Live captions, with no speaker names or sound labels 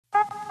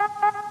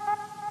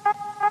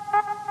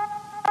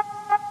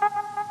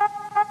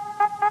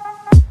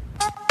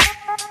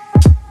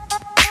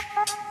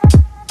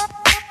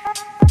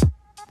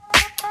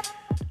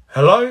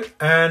Hello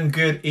and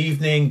good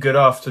evening, good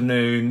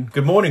afternoon,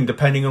 good morning,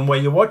 depending on where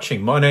you're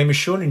watching. My name is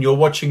Sean and you're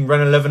watching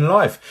RennEleven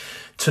Live.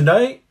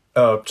 Tonight,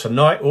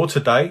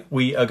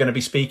 we are going to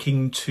be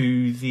speaking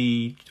to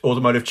the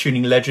automotive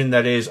tuning legend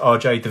that is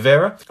RJ de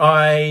Vera.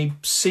 I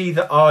see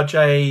that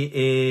RJ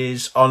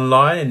is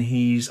online and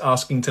he's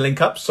asking to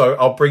link up, so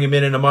I'll bring him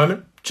in a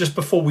moment. Just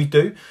before we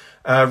do,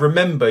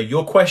 remember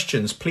your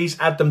questions, please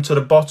add them to the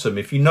bottom.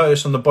 If you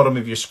notice on the bottom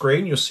of your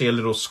screen, you'll see a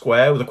little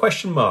square with a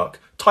question mark.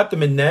 Type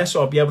them in there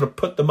so I'll be able to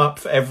put them up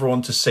for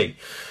everyone to see.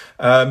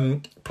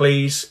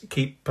 Please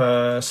keep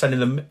sending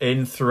them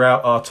in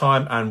throughout our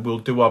time and we'll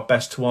do our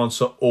best to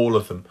answer all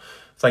of them.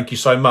 Thank you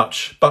so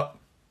much. But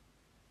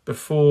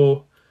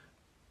before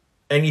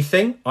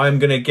anything, I'm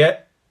going to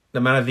get the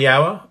man of the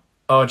hour,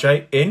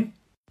 RJ, in.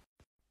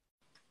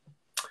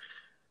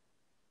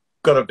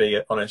 Gotta be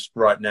honest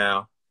right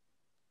now.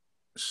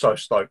 So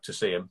stoked to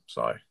see him.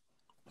 So,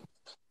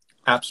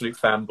 absolute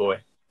fanboy.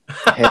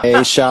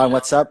 Hey, Sean,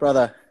 what's up,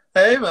 brother?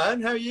 Hey,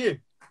 man, how are you?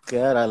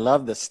 Good. I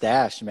love the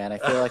stash, man. I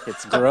feel like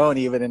it's grown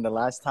even in the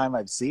last time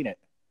I've seen it.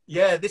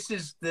 Yeah, this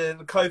is the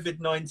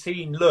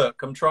COVID-19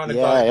 look. I'm trying to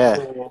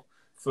go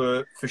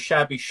for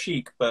shabby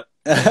chic, but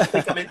I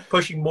think I'm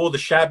pushing more the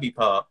shabby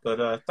part.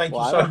 But thank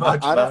you so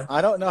much, man. I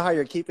don't know how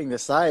you're keeping the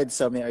sides.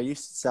 So, I mean, are you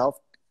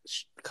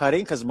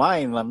self-cutting? Because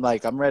mine,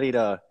 I'm ready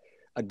to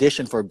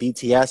audition for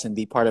BTS and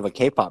be part of a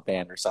K-pop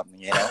band or something,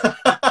 you know?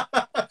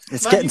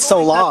 It's getting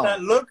so long.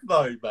 That look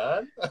though,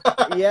 man.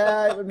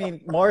 Yeah, I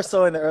mean, more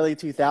so in the early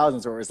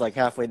 2000s where it was like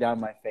halfway down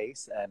my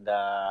face. And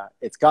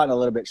it's gotten a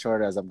little bit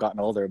shorter as I've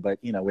gotten older. But,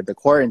 you know, with the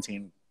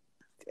quarantine,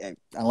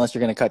 unless you're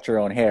going to cut your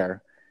own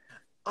hair.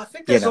 I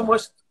think there's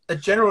almost a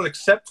general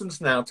acceptance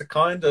now to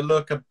kind of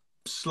look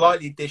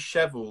slightly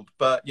disheveled.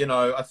 But, you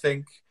know, I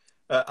think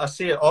I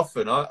see it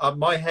often.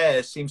 My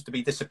hair seems to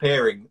be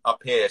disappearing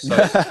up here. So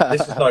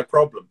this is no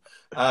problem.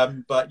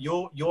 But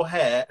your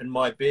hair and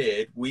my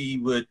beard, we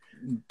would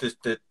just,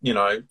 you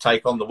know,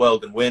 take on the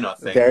world and win, I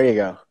think. There you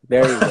go.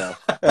 There you go.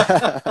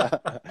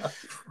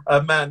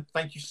 Man,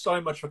 thank you so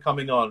much for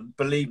coming on.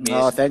 Believe me,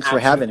 it's thanks for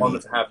having me. Honor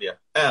to have you.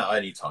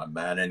 Anytime,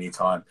 man,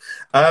 anytime.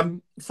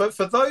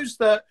 For those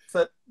that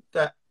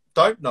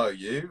don't know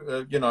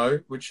you, you know,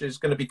 which is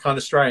going to be kind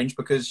of strange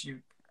because you,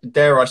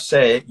 dare I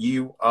say it,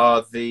 you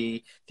are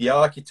the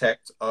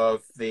architect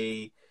of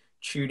the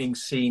tuning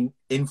scene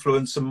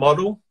influencer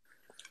model,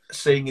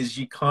 seeing as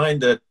you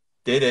kind of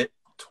did it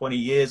 20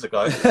 years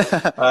ago.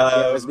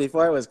 Yeah, it was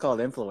before it was called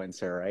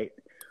influencer, right?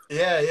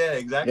 Yeah,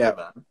 exactly,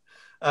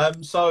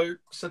 man. So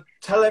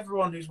tell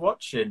everyone who's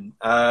watching,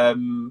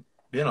 you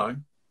know,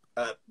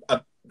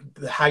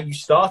 how you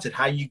started,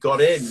 how you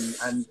got in,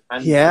 and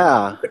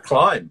the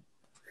climb.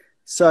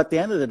 So at the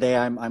end of the day,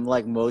 I'm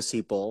like most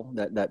people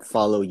that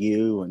follow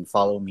you and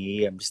follow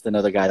me. I'm just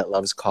another guy that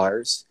loves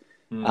cars.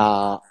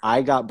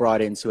 I got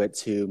brought into it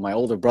to my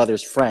older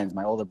brother's friends.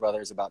 My older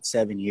brother is about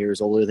 7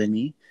 years older than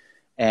me.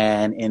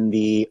 And in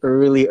the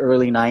early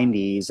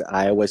 90s,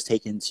 I was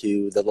taken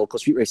to the local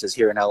street races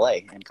here in LA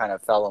and kind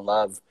of fell in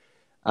love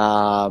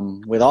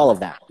with all of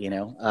that, you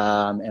know.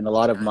 And a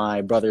lot of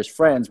my brother's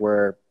friends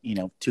were, you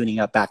know, tuning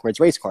up backwards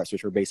race cars,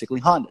 which were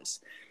basically Hondas.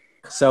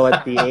 So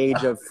at the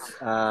age of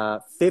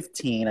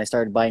 15, I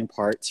started buying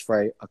parts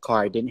for a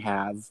car I didn't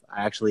have.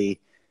 I actually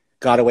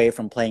got away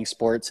from playing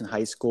sports in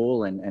high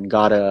school and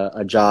got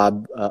a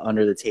job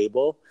under the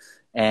table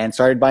and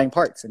started buying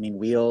parts. I mean,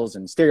 wheels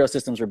and stereo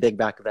systems were big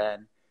back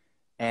then.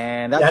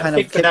 And that kind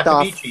of kicked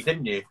off.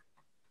 Didn't you?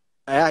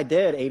 I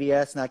did.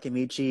 ADS,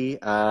 Nakamichi,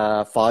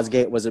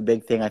 Fosgate was a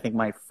big thing. I think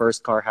my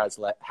first car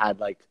had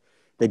like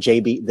the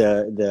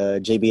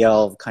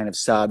JBL kind of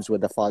subs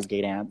with the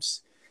Fosgate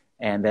amps.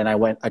 And then I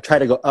tried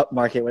to go up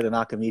market with a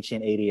Nakamichi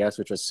and ADS,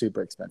 which was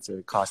super expensive.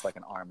 It cost like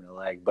an arm and a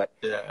leg. But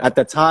at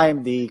the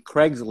time, the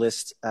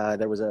Craigslist,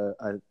 there was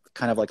a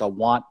kind of like a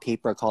want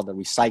paper called the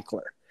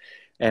Recycler.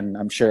 And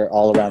I'm sure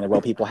all around the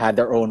world, people had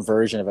their own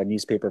version of a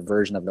newspaper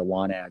version of the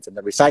want ads. And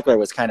the Recycler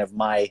was kind of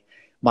my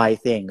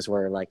things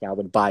where like I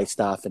would buy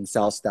stuff and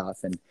sell stuff.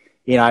 And,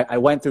 you know, I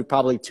went through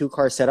probably 2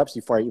 car setups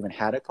before I even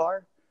had a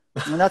car.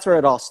 And that's where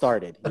it all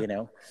started, you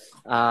know.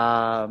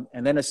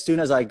 And then as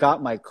soon as I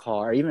got my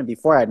car, even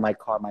before I had my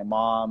car, my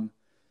mom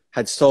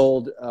had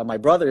sold my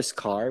brother's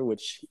car,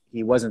 which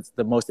he wasn't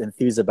the most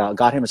enthused about,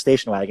 got him a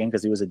station wagon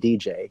because he was a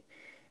DJ,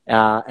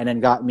 and then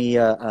got me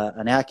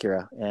an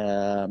Acura.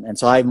 And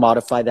so I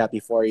modified that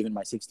before even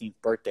my 16th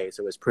birthday.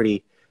 So it was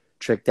pretty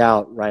tricked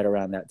out right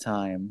around that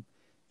time.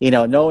 You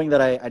know, knowing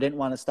that I didn't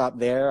want to stop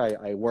there,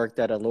 I worked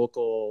at a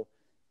local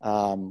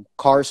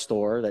car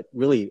store that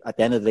really, at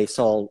the end of the day,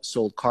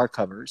 sold car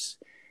covers.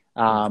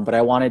 But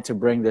I wanted to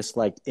bring this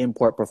like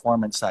import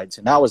performance side.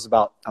 So now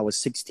I was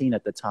 16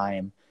 at the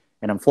time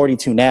and I'm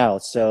 42 now.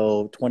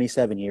 So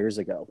 27 years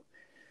ago.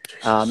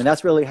 And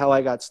that's really how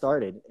I got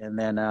started. And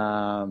then,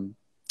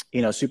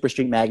 you know, Super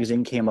Street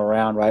Magazine came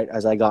around right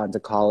as I got into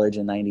college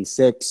in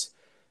 96.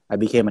 I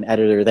became an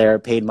editor there,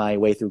 paid my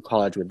way through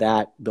college with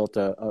that, built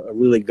a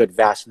really good,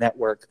 vast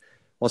network.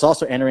 Was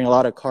also entering a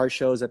lot of car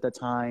shows at the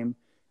time.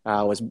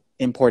 Was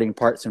importing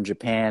parts from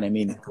Japan. I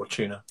mean,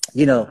 Fortuna.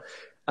 You know,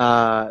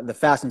 The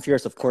Fast and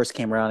Furious, of course,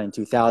 came around in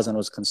 2000. I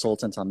was a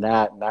consultant on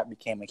that, and that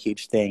became a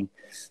huge thing.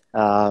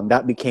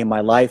 That became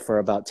my life for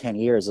about 10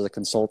 years as a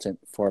consultant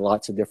for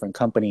lots of different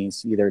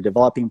companies, either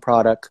developing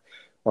product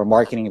or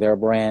marketing their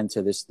brand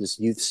to this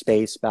youth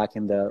space back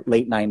in the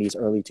late 90s,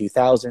 early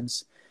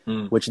 2000s,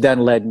 which then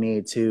led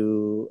me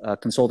to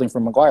consulting for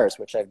Maguire's,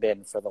 which I've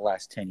been for the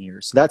last 10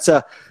 years. So that's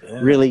a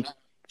really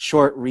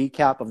short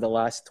recap of the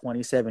last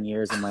 27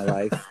 years in my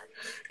life.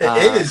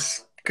 It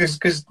is.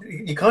 Because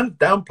you can't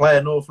downplay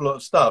an awful lot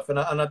of stuff, and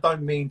I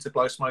don't mean to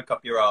blow smoke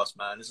up your ass,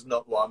 man. This is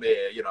not why I'm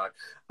here. You know,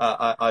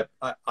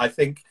 I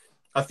think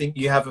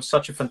you have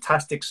such a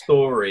fantastic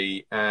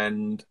story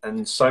and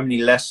so many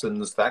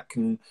lessons that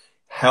can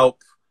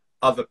help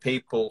other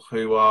people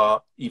who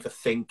are either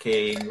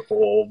thinking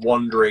or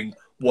wondering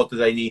what do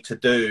they need to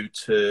do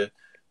to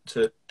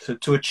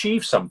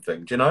achieve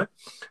something. Do you know?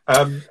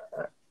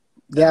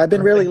 Yeah, I've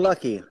been really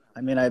lucky.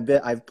 I mean,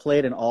 I've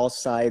played in all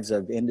sides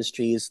of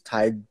industries,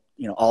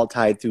 all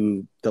tied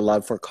through the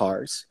love for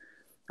cars,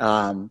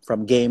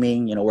 from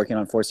gaming, working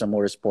on Forza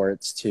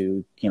Motorsports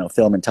to,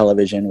 film and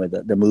television with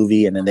the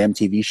movie and then the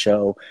MTV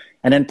show,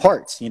 and then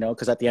parts,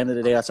 because at the end of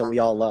the day, that's what we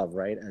all love,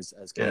 right? As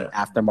kind of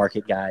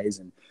aftermarket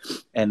guys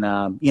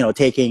and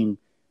taking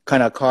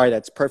kind of a car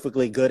that's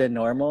perfectly good and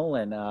normal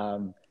and,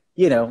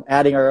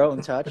 adding our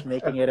own touch,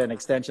 making it an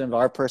extension of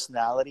our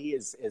personality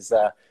is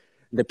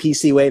the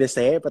PC way to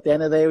say it, but at the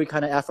end of the day, we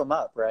kind of F them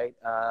up, right?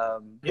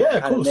 Kind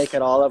of make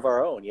it all of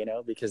our own,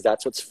 because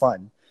that's what's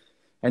fun.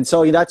 And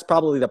so that's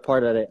probably the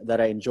part that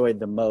I enjoyed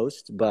the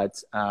most.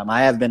 But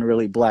I have been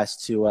really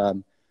blessed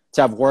to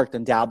have worked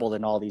and dabbled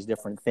in all these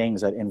different things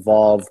that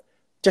involve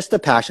just the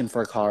passion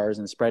for cars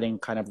and spreading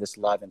kind of this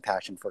love and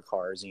passion for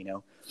cars,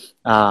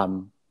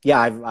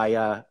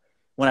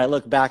 when I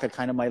look back at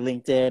kind of my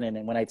LinkedIn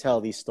and when I tell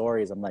these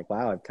stories, I'm like,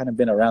 wow, I've kind of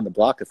been around the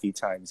block a few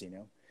times,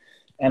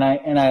 And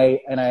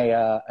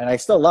I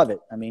still love it.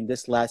 I mean,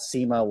 this last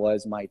SEMA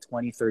was my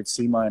 23rd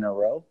SEMA in a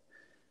row.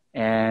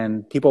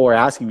 And people were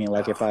asking me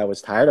like if I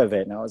was tired of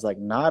it. And I was like,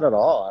 not at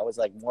all. I was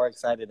like more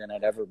excited than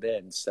I'd ever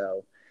been.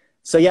 So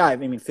yeah, I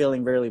mean,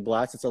 feeling really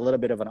blessed. It's a little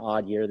bit of an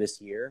odd year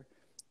this year.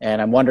 And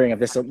I'm wondering if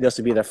this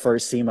will be the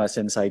first SEMA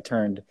since I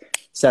turned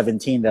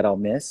 17 that I'll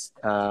miss.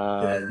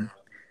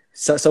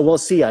 So we'll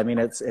see. I mean,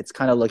 it's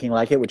kind of looking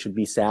like it, which would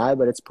be sad,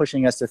 but it's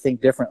pushing us to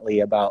think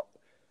differently about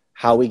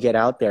how we get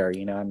out there.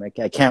 I'm like,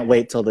 I can't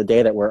wait till the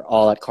day that we're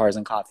all at cars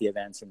and coffee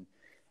events and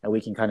we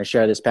can kind of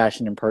share this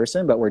passion in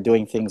person, but we're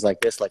doing things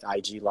like this, like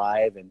IG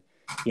Live. And,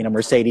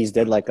 Mercedes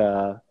did like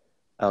a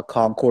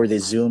Concours de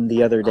Zoom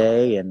the other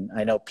day. And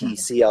I know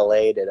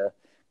PCLA did a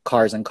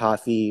cars and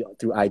coffee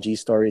through IG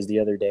stories the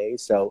other day.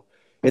 So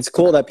it's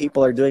cool that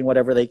people are doing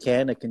whatever they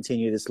can to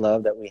continue this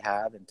love that we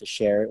have and to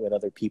share it with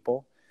other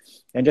people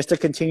and just to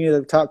continue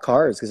to talk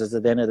cars. Because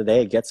at the end of the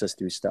day, it gets us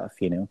through stuff,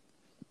 Yeah,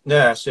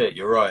 that's it.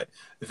 You're right.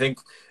 I think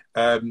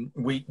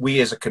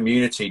we as a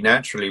community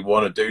naturally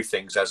want to do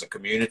things as a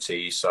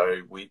community.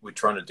 So we're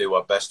trying to do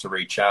our best to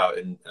reach out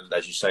and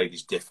as you say,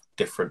 these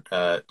different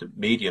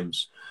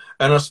mediums.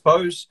 And I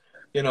suppose,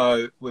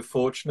 we're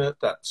fortunate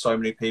that so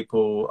many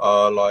people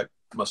are like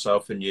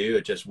myself and you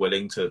are just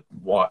willing to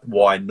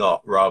why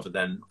not rather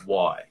than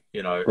why,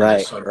 Right,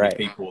 there's so many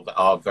people that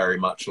are very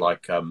much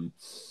like,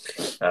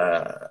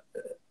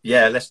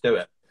 yeah, let's do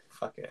it.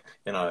 Fuck it.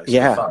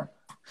 It's fun.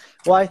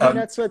 Well, I think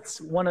that's what's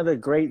one of the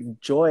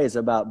great joys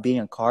about being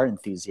a car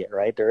enthusiast,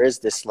 right? There is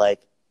this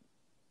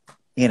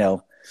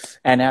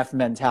NFG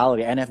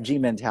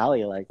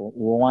mentality, like,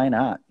 well, why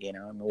not? I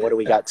mean, what do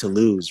we got to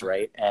lose,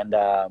 right? And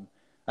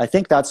I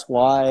think that's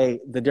why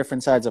the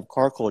different sides of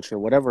car culture,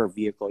 whatever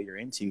vehicle you're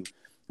into,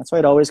 that's why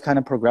it always kind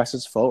of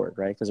progresses forward,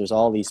 right? Because there's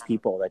all these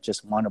people that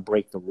just want to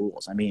break the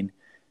rules. I mean,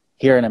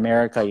 here in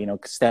America,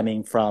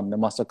 stemming from the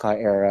muscle car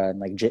era and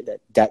like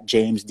that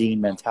James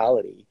Dean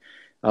mentality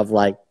of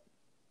like,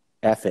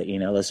 F it,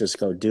 let's just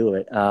go do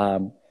it.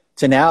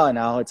 To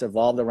now it's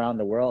evolved around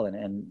the world.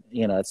 And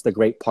it's the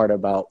great part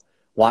about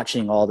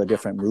watching all the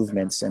different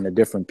movements and the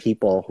different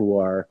people who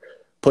are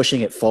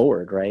pushing it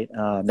forward, right?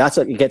 That's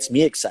what gets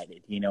me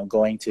excited,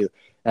 going to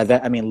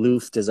event. I mean,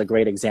 Luft is a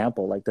great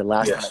example, like the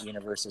last one at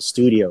Universal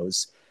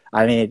Studios.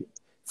 I mean,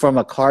 from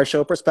a car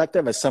show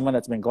perspective, as someone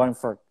that's been going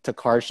to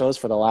car shows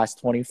for the last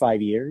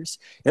 25 years,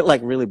 it like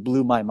really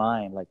blew my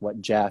mind, like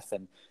what Jeff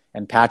and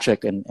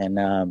Patrick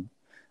and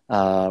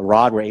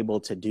Rod were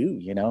able to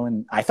do,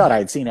 and I thought I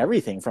had seen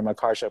everything from a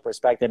car show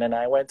perspective. And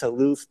I went to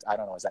Luft, I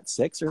don't know, was that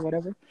 6 or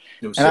whatever?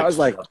 And I was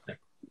like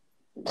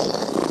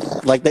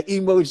the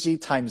emoji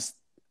times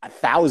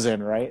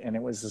 1,000, right? And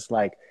it was just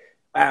like,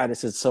 wow,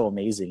 this is so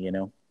amazing,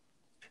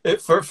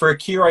 For a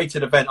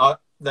curated event, I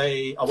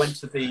went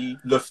to the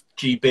Luft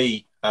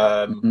GB,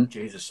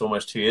 Jesus,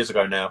 almost 2 years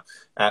ago now,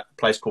 at a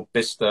place called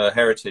Bicester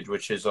Heritage,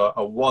 which is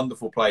a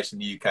wonderful place in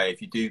the UK.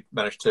 If you do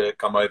manage to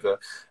come over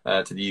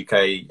to the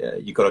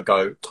UK, you've got to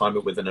go time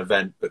it with an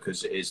event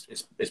because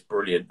it's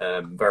brilliant.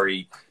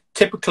 Very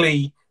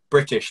typically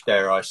British,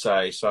 dare I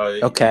say. So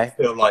you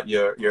feel like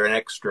you're an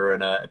extra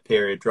in a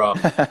period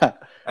drama.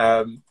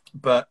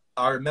 But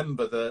I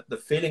remember the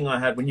feeling I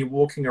had when you're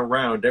walking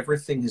around.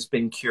 Everything has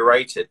been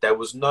curated. There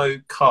was no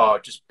car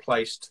just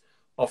placed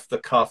off the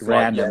cuff, like, yeah,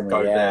 randomly.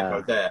 go there, go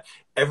Yeah. there.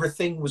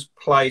 Everything was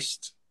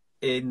placed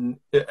in,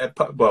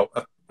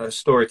 a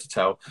story to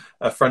tell.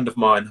 A friend of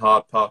mine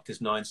hard parked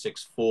his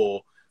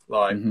 964,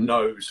 like Hmm.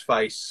 nose,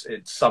 face,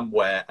 it's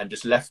somewhere, and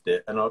just left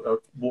it. And I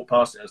walked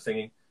past it and I was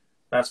thinking,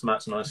 that's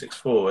Matt's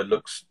 964.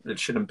 It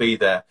shouldn't be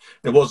there.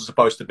 It wasn't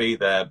supposed to be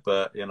there,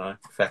 but,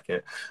 feck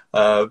it.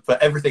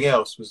 But everything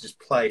else was just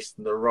placed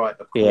in the right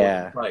according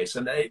Yeah. place.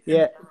 And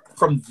Yeah.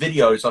 from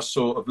videos I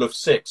saw of Luft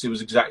 6, it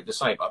was exactly the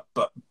same,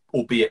 but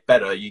albeit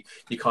better.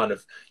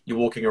 You're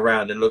walking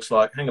around and it looks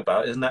like, hang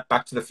about, isn't that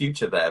Back to the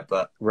Future there?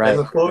 But there's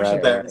a Right. Porsche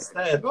Right. there Right.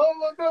 instead. Oh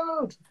my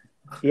God.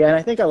 Yeah, and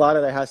I think a lot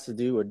of that has to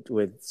do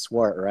with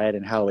Swart, right,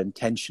 and how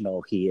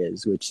intentional he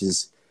is, which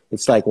is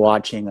it's like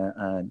watching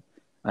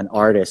an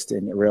artist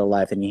in real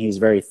life, and he's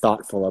very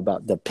thoughtful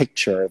about the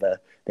picture, the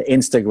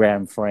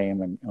Instagram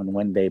frame, and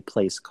when they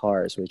place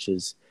cars, which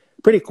is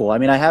pretty cool. I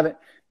mean, I haven't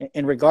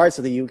in regards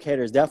to the UK.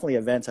 There's definitely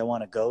events I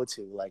want to go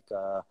to, like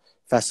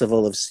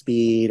Festival of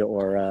Speed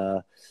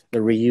or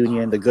the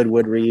reunion, the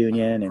Goodwood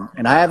reunion,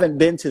 and I haven't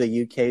been to the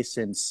UK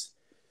since.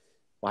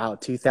 Wow,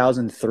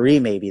 2003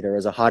 maybe. There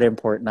was a Hot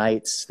Import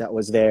Nights that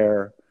was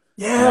there, and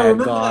Yeah, I I had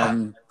remember that.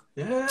 gone.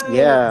 Yeah.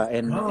 Yeah,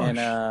 and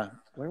Gosh.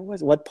 where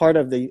was what part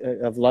of the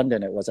of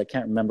London it was? I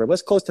can't remember. It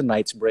was close to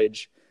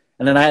Knightsbridge,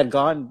 and then I had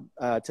gone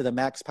to the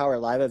Max Power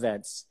live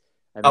events.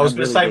 I was I'm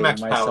going to really say dating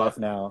Max Power. myself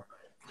now.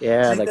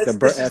 Yeah, See, like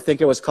this I is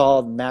think it was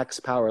called Max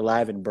Power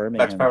Live in Max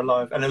Birmingham. Power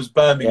Live, and it was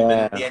Birmingham in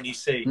Yeah. the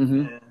NEC.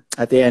 Hmm. Yeah.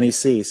 At the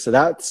NEC. So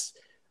that's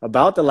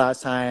about the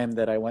last time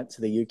that I went to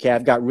the UK.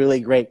 I've got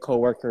really great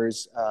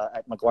coworkers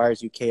at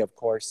McGuire's UK, of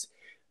course.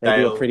 They do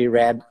a Dale. pretty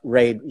rad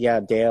raid. Yeah,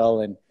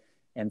 Dale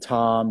and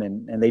Tom,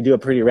 and they do a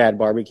pretty rad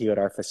barbecue at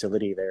our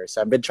facility there. So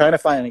I've been trying to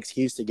find an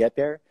excuse to get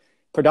there.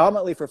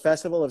 Predominantly for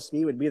Festival of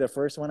Speed would be the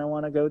first one I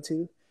want to go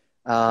to.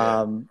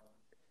 Yeah.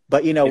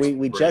 But It's we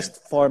brilliant.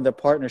 just formed a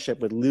partnership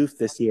with Luft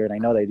this year, and I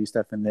know they do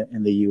stuff in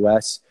the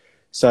US.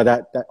 So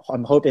that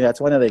I'm hoping that's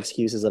one of the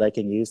excuses that I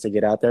can use to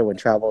get out there when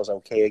travel is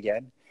okay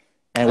again.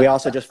 And we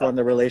also just formed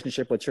a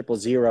relationship with Triple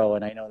Zero,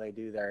 and I know they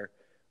do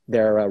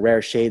their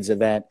Rare Shades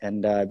event,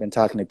 and I've been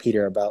talking to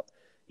Peter about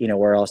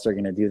where else they're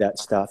going to do that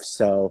stuff.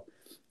 So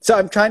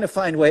I'm trying to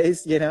find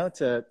ways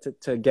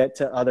to get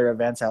to other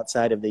events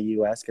outside of the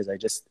U.S.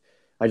 because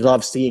I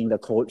love seeing the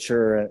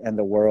culture and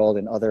the world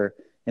in other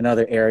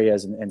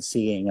areas and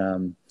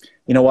seeing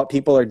what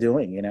people are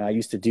doing. I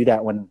used to do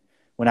that when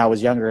I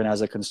was younger and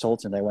as a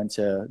consultant. I went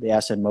to the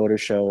Ascend Motor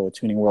Show,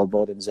 Tuning World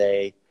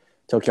Bodensee,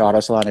 Tokyo Auto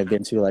Salon. I've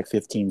been to like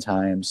 15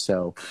 times.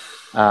 So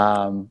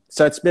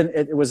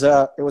it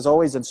was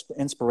always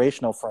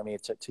inspirational for me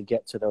to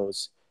get to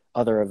those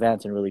other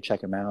events and really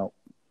check them out.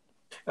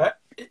 Uh,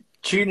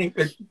 tuning.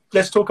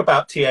 Let's talk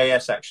about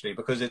TAS actually,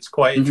 because it's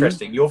quite Mm-hmm.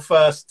 interesting. Your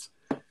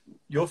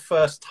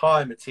first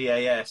time at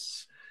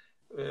TAS.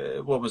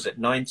 What was it?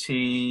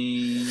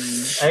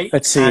 98?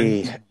 Let's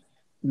see. And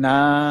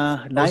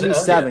Nah, or was it earlier?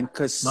 97,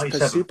 because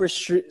 97.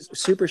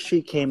 Super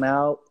Street came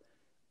out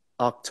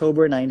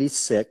October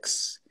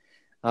 96.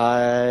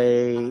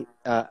 I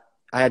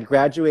had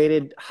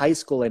graduated high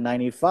school in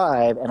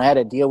 95, and I had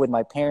a deal with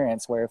my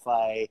parents where if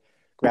I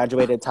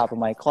graduated top of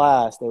my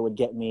class, they would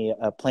get me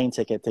a plane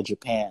ticket to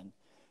Japan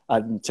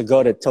to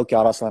go to Tokyo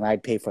Auto Salon.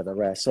 I'd pay for the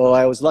rest. So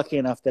I was lucky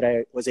enough that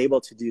I was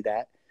able to do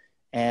that.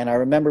 And I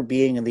remember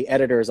being in the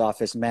editor's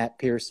office, Matt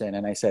Pearson,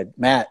 and I said,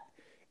 Matt,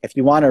 if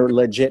you want a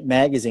legit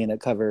magazine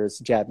that covers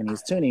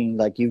Japanese tuning,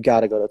 like you've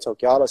got to go to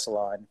Tokyo Auto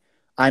Salon.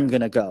 I'm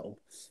going to go.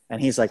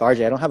 And he's like,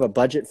 RJ, I don't have a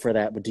budget for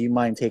that, but do you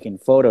mind taking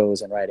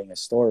photos and writing a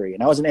story?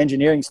 And I was an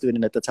engineering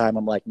student at the time.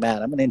 I'm like,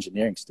 man, I'm an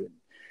engineering student.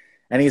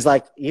 And he's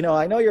like,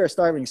 I know you're a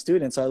starving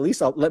student, so at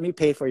least let me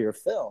pay for your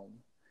film.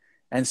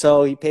 And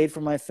so he paid for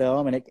my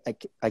film, and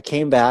I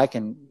came back,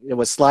 and it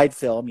was slide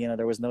film.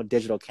 There was no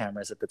digital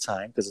cameras at the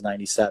time because it's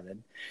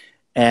 97.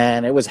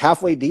 And it was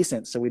halfway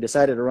decent. So we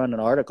decided to run an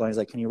article. And he's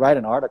like, can you write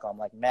an article? I'm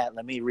like, Matt,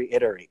 let me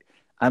reiterate.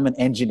 I'm an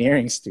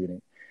engineering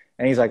student.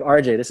 And he's like,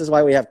 RJ, this is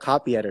why we have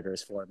copy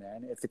editors for,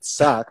 man. If it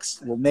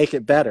sucks, we'll make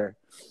it better.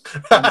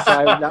 And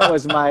so that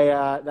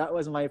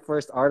was my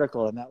first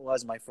article, and that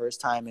was my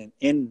first time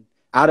in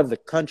out of the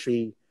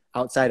country,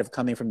 outside of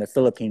coming from the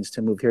Philippines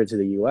to move here to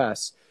the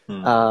U.S.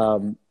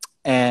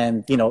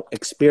 And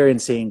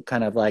experiencing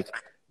kind of like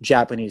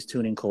Japanese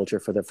tuning culture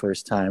for the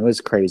first time. It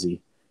was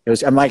crazy.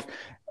 I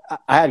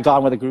had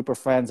gone with a group of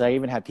friends. I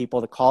even had people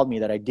that called me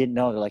that I didn't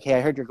know. They're like, hey,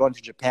 I heard you're going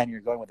to Japan.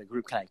 You're going with a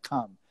group. Can I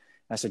come?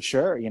 I said,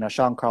 sure.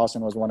 Sean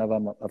Carlson was one of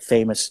them, a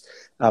famous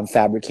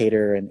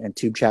fabricator and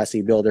tube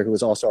chassis builder who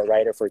was also a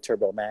writer for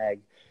Turbo Mag.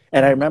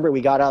 And I remember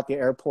we got out the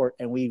airport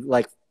and we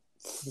like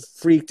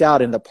freaked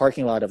out in the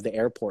parking lot of the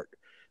airport,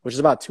 which is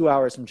about 2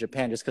 hours from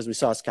Japan, just because we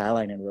saw a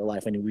skyline in real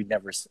life and we'd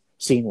never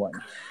seen one.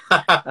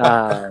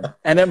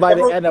 And then by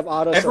the end of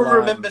Auto Everyone Salon,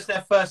 remembers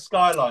their first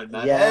skyline,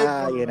 man.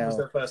 yeah, Everyone remembers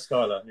their first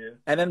skyline. Yeah.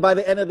 And then by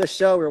the end of the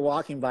show, we're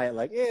walking by it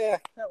like, yeah,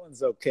 that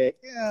one's okay.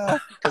 Yeah,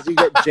 because you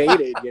get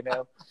jaded,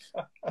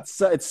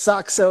 So it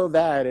sucks so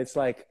bad. It's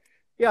like,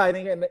 Yeah, I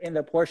think in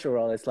the Porsche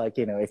world, it's like,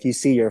 if you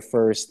see your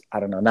first, I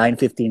don't know,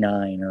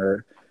 959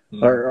 or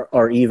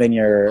even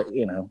your,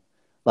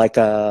 like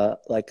a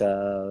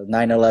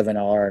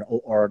 911R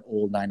or an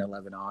old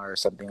 911R or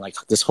something like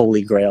this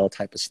Holy Grail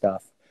type of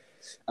stuff.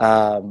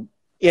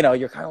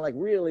 You're kind of like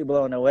really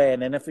blown away.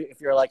 And then if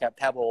you're like at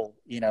Pebble,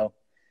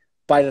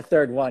 by the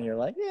third one, you're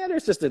like, yeah,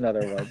 there's just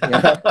another one.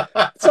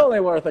 It's only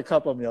worth a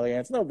couple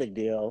million. It's no big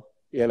deal.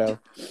 You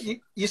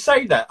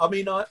say that. I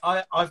mean,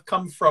 I've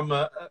come from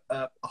a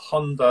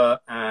Honda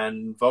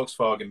and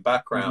Volkswagen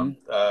background,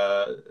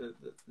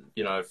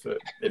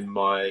 in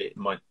my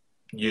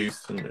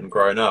youth and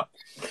growing up.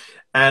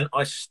 And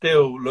I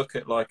still look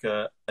at like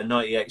a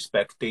 98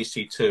 spec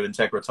DC2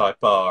 Integra Type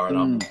R, and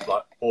I'm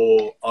like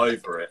all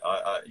over it.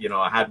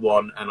 I had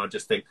one, and I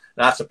just think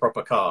that's a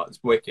proper car. It's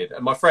wicked.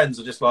 And my friends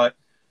are just like,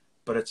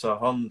 but it's a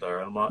Honda.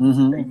 And I'm like,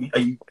 are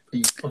you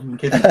fucking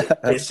kidding me?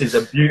 This is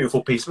a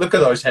beautiful piece. Look at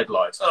those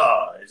headlights.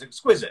 It's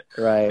exquisite.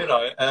 Right.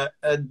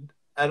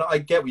 And I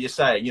get what you're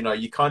saying.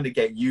 You kind of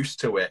get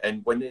used to it.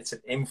 And when it's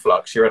an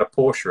influx, you're at a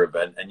Porsche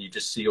event and you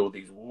just see all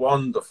these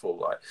wonderful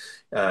like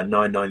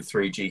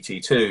 993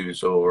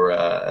 GT2s or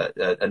a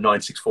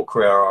 964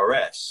 Carrera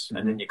RS.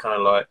 And then you're kind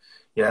of like,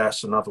 yeah,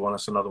 that's another one.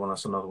 That's another one.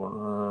 That's another one.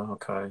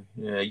 Okay.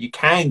 Yeah, you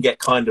can get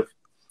kind of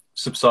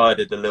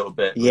subsided a little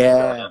bit.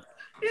 Yeah.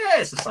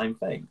 Yeah, it's the same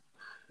thing.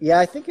 Yeah,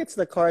 I think it's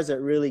the cars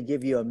that really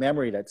give you a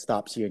memory that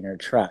stops you in your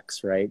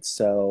tracks, right?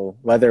 So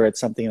whether it's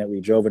something that we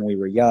drove when we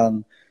were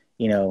young,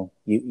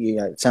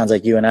 it sounds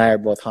like you and I are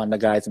both Honda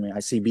guys. I mean,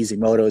 I see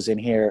Bizimoto's in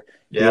here.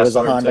 Yeah, he was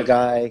a Honda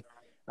guy.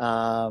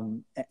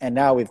 And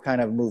now we've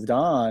kind of moved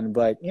on,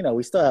 but,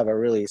 we still have a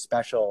really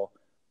special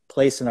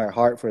place in our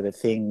heart for the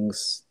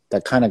things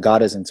that kind of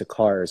got us into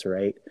cars,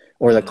 right?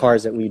 Or the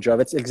cars that we drove.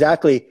 It's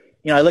exactly,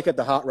 I look at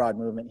the hot rod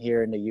movement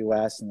here in the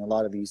U.S. and a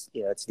lot of these,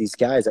 it's these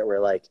guys that were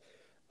like,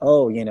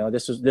 oh,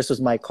 this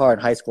was my car in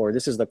high school, or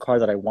this is the car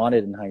that I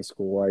wanted in high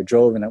school, or I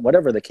drove in it,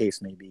 whatever the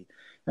case may be.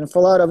 And for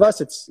a lot of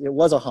us, it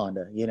was a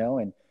Honda,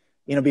 and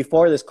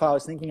before this car, I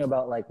was thinking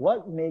about like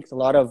what makes a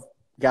lot of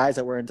guys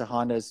that were into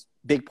Hondas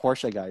big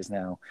Porsche guys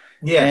now.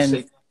 Yes,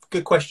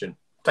 good question.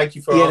 Thank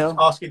you for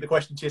asking the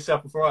question to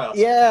yourself before I asked.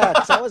 Yeah,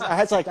 because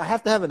I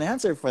have to have an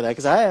answer for that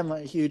because I am a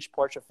huge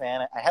Porsche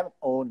fan. I haven't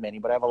owned many,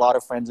 but I have a lot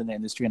of friends in the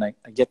industry, and I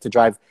get to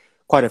drive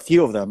quite a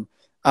few of them.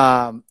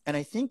 And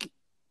I think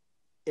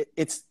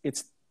it's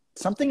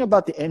something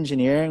about the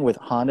engineering with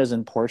Hondas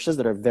and Porsches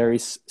that are very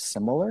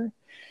similar.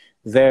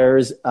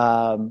 There's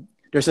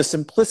a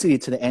simplicity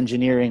to the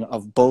engineering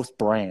of both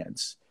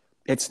brands.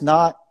 It's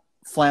not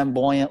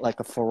flamboyant like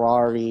a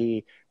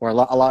Ferrari or a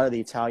lot of the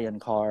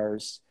Italian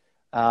cars.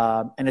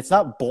 And it's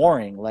not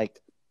boring. Like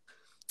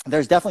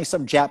there's definitely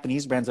some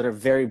Japanese brands that are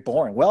very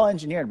boring, well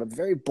engineered, but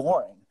very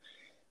boring.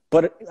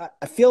 But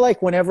I feel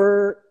like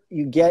whenever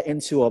you get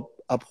into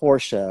a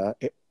Porsche,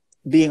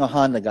 being a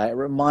Honda guy, it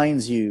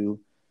reminds you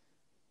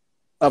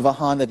of a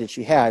Honda that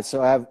you had.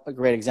 So I have a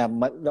great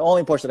example. The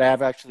only Porsche that I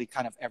have actually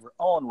kind of ever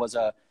owned was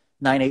a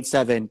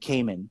 987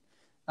 Cayman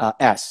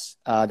S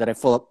that I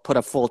put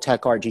a full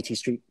Tech R GT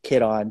Street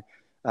kit on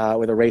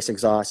with a race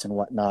exhaust and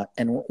whatnot.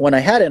 And when I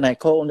had it and I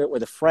co-owned it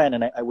with a friend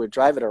and I would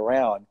drive it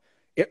around,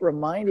 it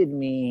reminded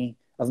me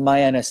of my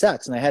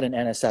NSX. And I had an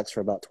NSX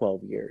for about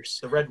 12 years.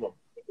 The red one.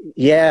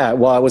 Yeah,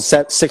 well, I was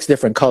set 6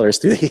 different colors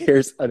through the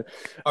years. I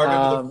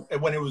remember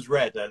when it was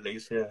red, at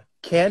least, yeah.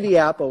 Candy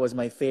apple was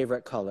my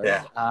favorite color.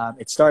 Yeah.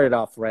 It started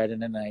off red,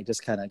 and then I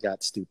just kind of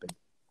got stupid.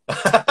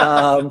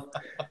 But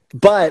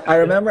I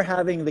remember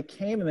having the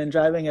Cayman and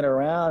driving it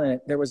around, and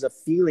there was a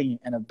feeling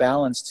and a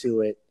balance to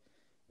it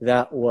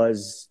that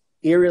was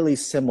eerily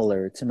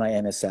similar to my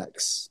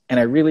NSX, and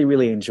I really,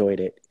 really enjoyed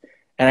it.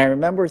 And I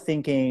remember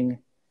thinking,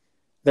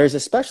 there's a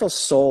special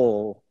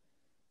soul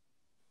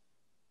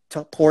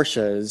to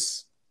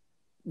Porsches,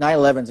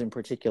 911s in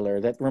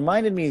particular, that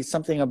reminded me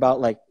something about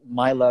like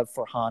my love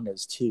for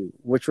Hondas too,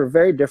 which were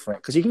very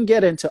different because you can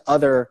get into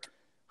other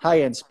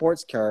high-end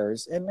sports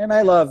cars, and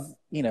I love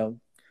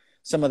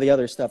some of the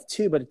other stuff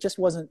too, but it just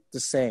wasn't the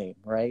same,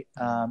 right?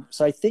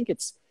 So I think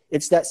it's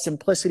that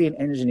simplicity in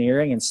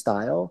engineering and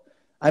style.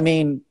 I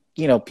mean,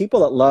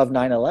 people that love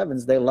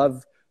 911s, they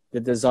love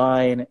the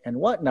design and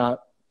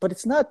whatnot, but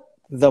it's not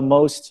the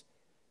most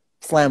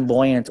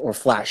flamboyant or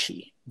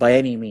flashy by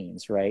any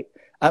means, right?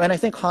 I mean, I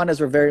think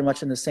Hondas were very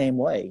much in the same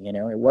way.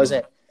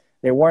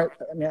 They weren't,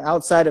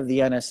 outside of the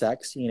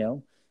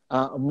NSX,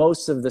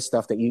 most of the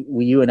stuff that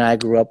you and I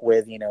grew up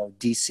with,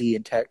 DC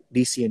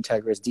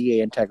Integras,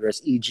 DA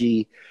Integras,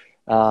 EG,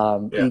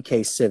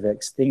 EK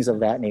Civics, things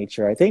of that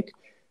nature. I think,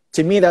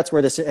 to me, that's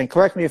where this, and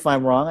correct me if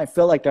I'm wrong, I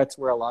feel like that's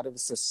where a lot of the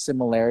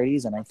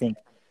similarities, and I think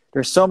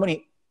there's so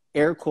many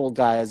air-cooled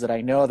guys that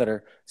I know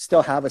that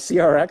still have a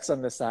CRX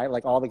on the side,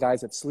 like all the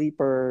guys at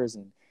Sleepers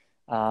and,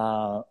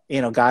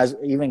 guys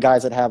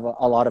that have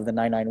a lot of the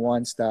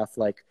 991 stuff,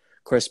 like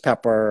Chris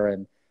Pepper,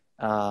 and,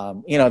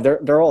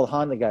 they're all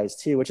Honda guys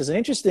too, which is an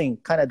interesting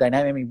kind of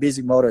dynamic. I mean,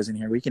 Bizimoto's in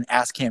here. We can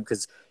ask him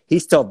because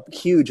he's still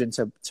huge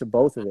into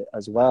both of it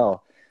as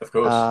well. Of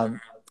course.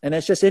 And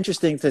it's just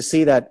interesting to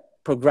see that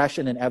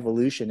progression and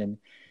evolution. And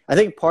I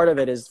think part of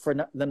it is for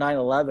the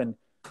 911,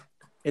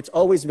 it's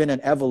always been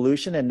an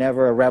evolution and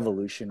never a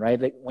revolution,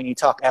 right? Like when you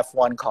talk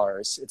F1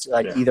 cars, it's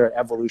like either an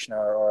evolution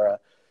or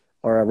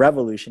a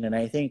revolution. And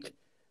I think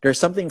there's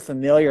something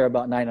familiar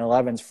about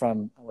 911s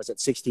from, was it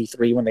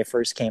 63 when they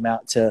first came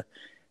out to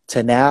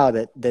now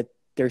that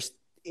there's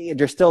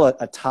still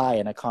a tie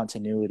and a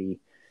continuity.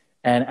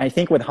 And I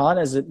think with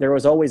Hondas, there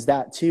was always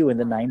that too in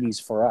the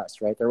 90s for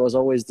us, right? There was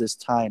always this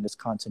tie and this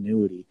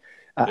continuity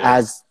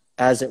as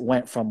it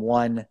went from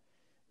one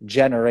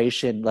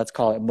generation, let's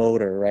call it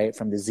motor, right?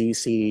 From the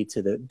ZC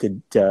to the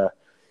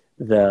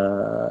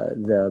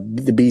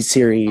B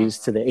series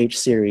to the H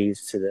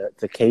series to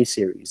the K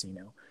series, you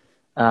know.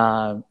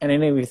 And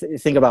then if you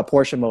think about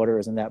Porsche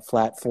motors and that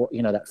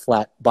that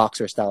flat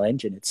boxer style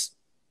engine, it's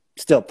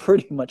still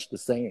pretty much the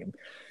same.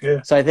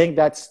 Yeah. So I think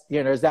that's,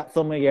 there's that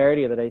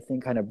familiarity that I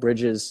think kind of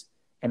bridges,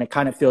 and it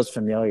kind of feels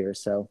familiar.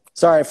 So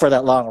sorry for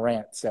that long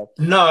rant. So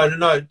no.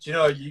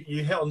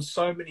 You hit on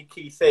so many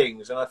key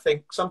things, and I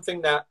think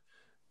something that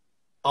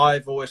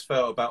I've always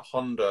felt about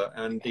Honda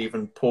and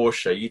even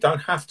Porsche, you don't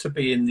have to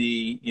be in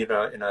the, in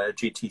a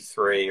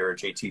GT3 or a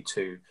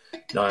GT2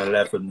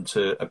 911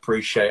 to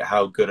appreciate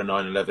how good a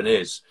 911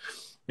 is.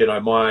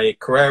 My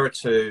Carrera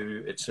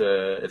 2, it's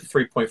a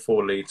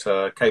 3.4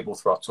 litre cable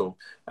throttle.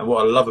 And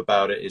what I love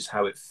about it is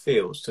how it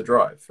feels to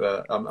drive.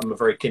 I'm a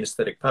very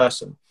kinesthetic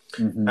person.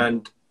 Mm-hmm.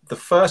 And the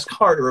first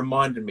car it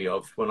reminded me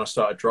of when I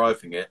started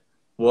driving it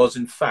was,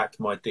 in fact,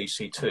 my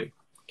DC2.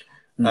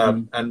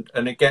 Mm-hmm.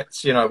 And it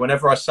gets,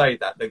 whenever I say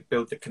that, they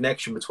build the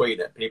connection between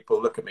it.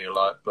 People look at me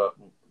like, but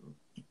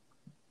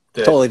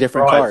totally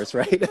different cars,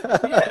 right?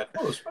 Yeah, of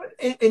course,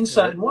 in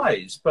certain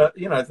ways. But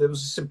there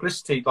was a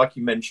simplicity, like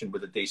you mentioned,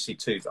 with the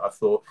DC2 that I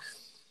thought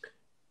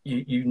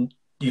you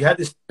had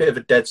this bit of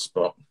a dead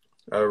spot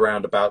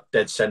around about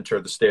dead center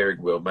of the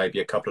steering wheel,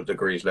 maybe a couple of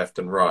degrees left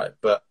and right.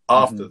 But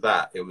after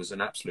that, it was an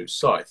absolute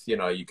scythe.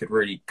 You could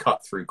really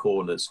cut through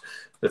corners.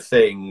 The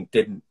thing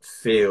didn't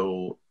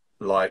feel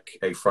like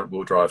a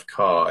front-wheel drive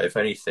car. If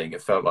anything,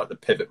 it felt like the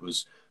pivot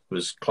was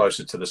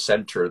closer to the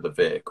center of the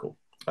vehicle.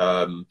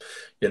 You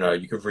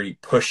could really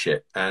push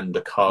it, and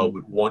the car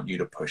would want you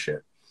to push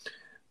it.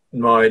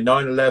 My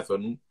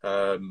 911,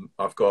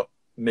 I've got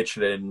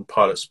Michelin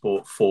Pilot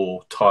Sport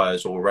 4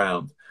 tires all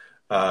around,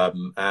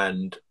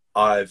 and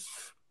I've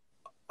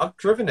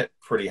driven it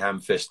pretty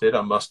ham-fisted,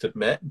 I must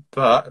admit,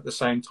 but at the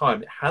same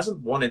time, it hasn't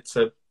wanted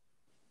to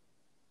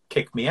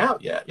kick me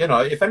out yet.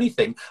 If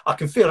anything, I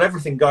can feel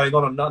everything going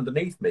on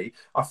underneath me.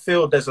 I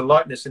feel there's a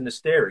lightness in the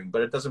steering,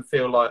 but it doesn't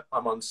feel like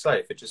I'm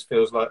unsafe. It just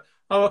feels like,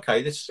 oh,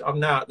 okay, I'm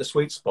now at the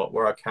sweet spot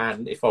where I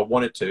can, if I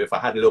wanted to, if I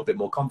had a little bit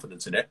more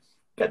confidence in it,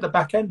 get the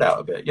back end out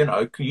of it,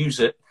 use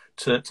it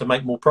to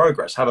make more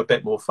progress, have a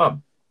bit more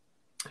fun.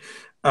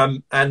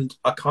 And I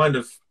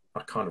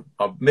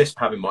missed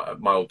having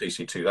my old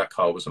DC2. That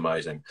car was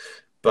amazing.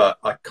 But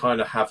I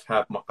kind of I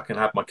can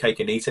have my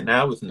cake and eat it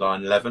now with the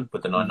 911,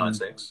 with the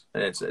 996.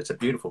 And it's a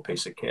beautiful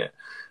piece of kit.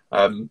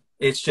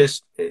 It's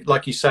just,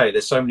 like you say,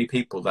 there's so many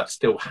people that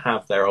still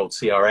have their old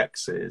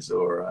CRXs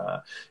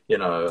or,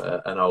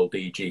 an old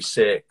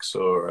EG6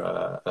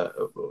 or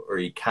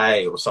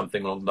EK or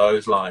something along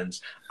those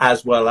lines,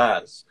 as well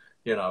as,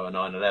 a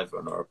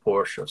 911 or a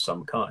Porsche of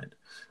some kind.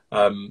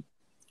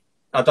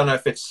 I don't know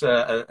if it's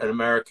an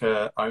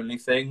America-only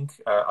thing.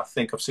 I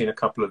think I've seen a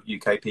couple of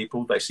UK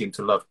people. They seem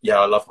to love,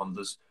 I love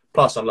Hondas.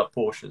 Plus, I love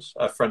Porsches.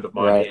 A friend of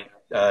mine,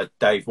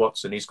 Dave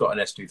Watson, he's got an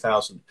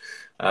S2000.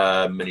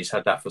 And he's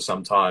had that for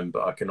some time,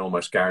 but I can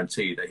almost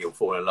guarantee that he'll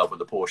fall in love with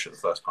the Porsche the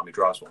first time he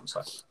drives one.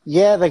 So.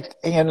 Yeah, the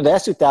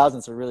S2000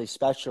 is a really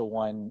special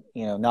one,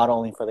 not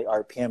only for the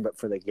RPM, but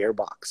for the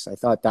gearbox. I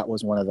thought that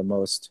was one of the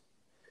most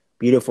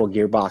beautiful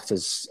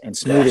gearboxes and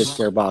smoothest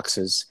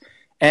gearboxes.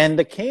 And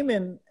the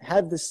Cayman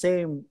had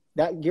that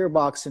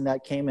gearbox in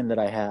that Cayman that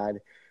I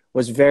had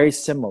was very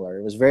similar.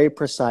 It was very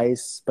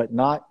precise, but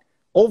not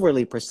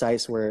overly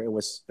precise where it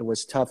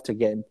was tough to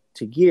get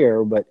into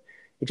gear, but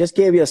it just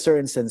gave you a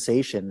certain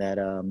sensation that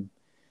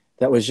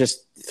was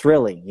just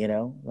thrilling,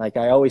 Like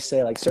I always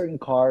say, like certain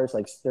cars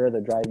like stir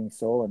the driving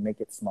soul and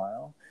make it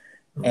smile.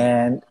 Mm-hmm.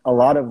 And a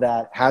lot of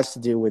that has to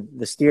do with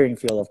the steering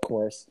feel, of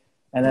course.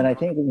 And then I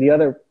think the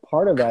other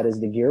part of that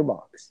is the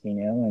gearbox,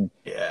 and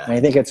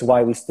I think it's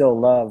why we still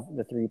love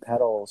the 3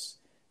 pedals,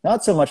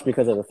 not so much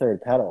because of the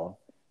third pedal,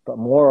 but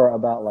more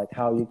about like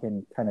how you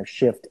can kind of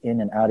shift in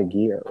and out of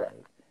gear, right?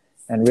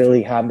 And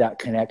really have that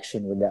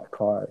connection with that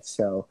car.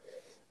 So,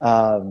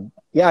 I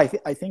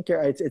think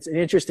it's an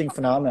interesting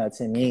phenomenon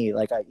to me.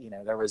 Like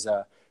there was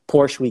a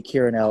Porsche week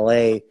here in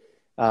LA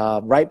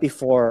right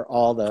before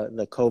all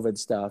the COVID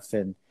stuff,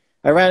 and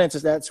I ran into,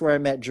 that's where I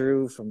met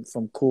Drew from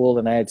Cool,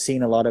 and I had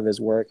seen a lot of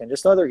his work and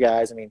just other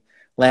guys. I mean,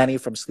 Lanny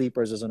from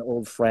Sleepers is an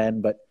old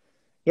friend, but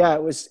yeah,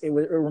 it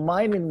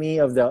reminded me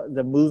of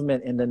the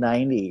movement in the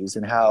 90s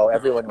and how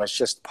everyone was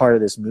just part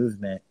of this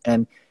movement.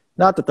 And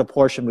not that the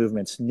Porsche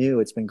movement's new,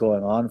 it's been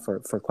going on for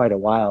quite a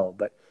while,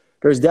 but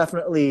there's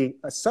definitely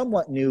a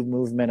somewhat new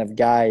movement of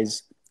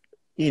guys,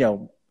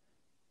 let's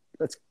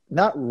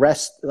call it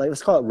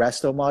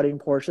resto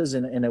modding Porsches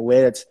in a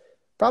way that's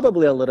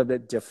probably a little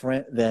bit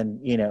different than,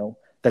 you know,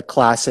 the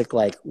classic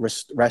like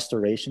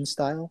restoration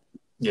style.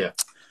 Yeah.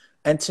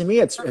 And to me,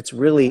 it's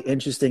really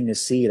interesting to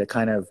see the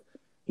kind of,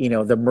 you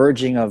know, the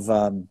merging of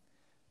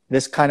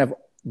this kind of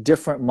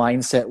different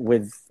mindset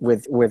with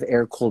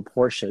air cooled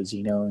Porsches,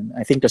 you know. And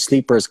I think the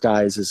Sleepers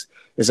guys is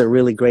a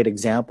really great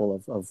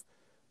example of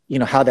you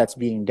know how that's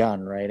being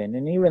done, right?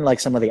 And even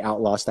like some of the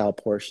outlaw style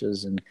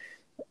Porsches and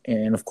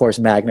of course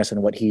Magnus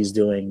and what he's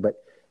doing,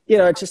 but you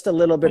know, it's just a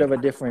little bit of a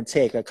different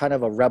take, a kind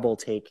of a rebel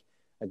take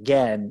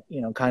again, you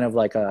know, kind of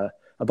like a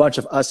bunch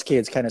of us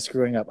kids kind of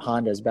screwing up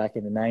Hondas back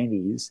in the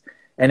 90s.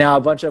 And now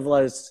a bunch of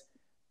us,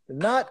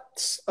 not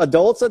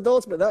adults,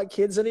 but not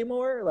kids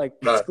anymore, like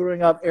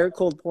screwing up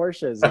air-cooled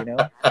Porsches, you know?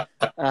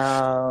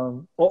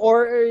 And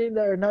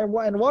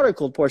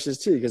water-cooled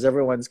Porsches too, because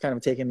everyone's kind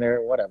of taking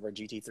their, whatever,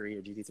 GT3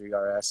 or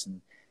GT3 RS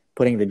and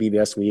putting the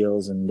BBS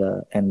wheels and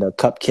the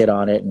cup kit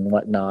on it and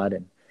whatnot.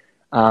 And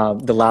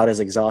the loudest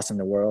exhaust in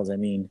the world. I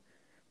mean,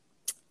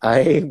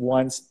 I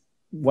once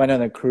went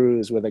on a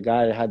cruise with a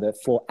guy that had the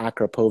full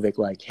Akrapovic,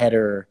 like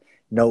header,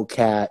 no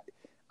cat.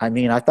 I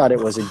mean, I thought it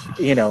was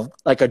you know,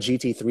 like a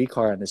GT3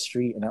 car on the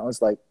street, and I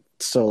was like,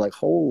 so like,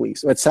 holy!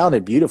 So it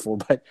sounded beautiful,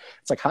 but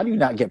it's like, how do you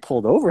not get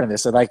pulled over in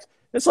this? And like,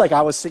 it's like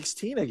I was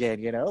 16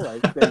 again, you know,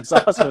 like the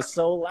exhaust was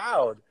so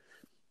loud.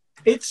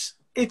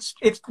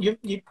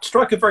 You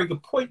strike a very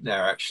good point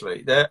there.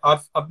 Actually,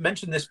 I've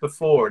mentioned this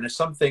before, and it's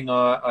something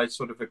I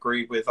sort of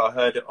agree with. I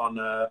heard it on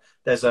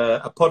there's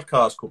a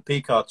podcast called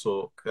P-Car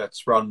Talk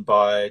that's run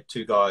by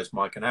two guys,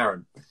 Mike and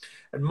Aaron.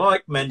 And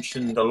Mike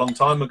mentioned a long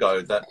time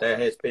ago that there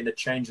has been a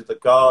change of the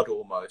guard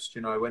almost.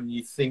 You know, when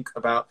you think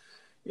about,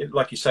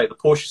 like you say, the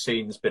Porsche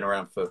scene has been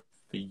around for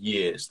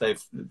years.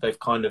 They've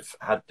kind of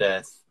had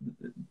their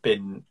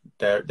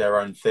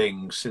own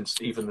thing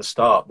since even the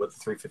start with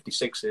the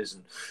 356s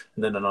and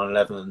then the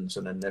 911s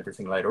and then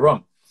everything later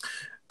on.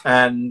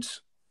 And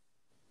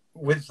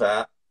with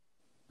that,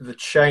 the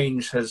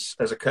change has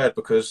occurred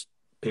because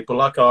people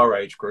like our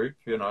age group,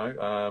 you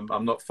know,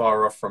 I'm not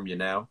far off from you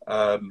now,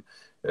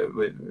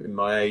 in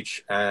my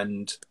age,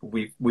 and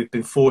we've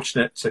been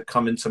fortunate to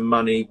come into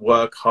money,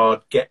 work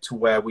hard, get to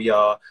where we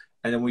are,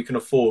 and then we can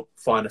afford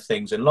finer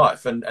things in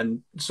life.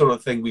 And sort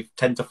of thing we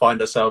tend to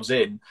find ourselves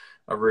in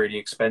are really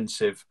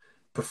expensive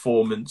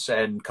performance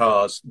end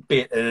cars, be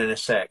it an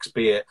NSX,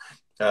 be it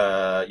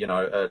you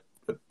know,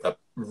 a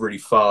really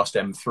fast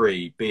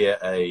M3, be it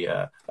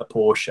a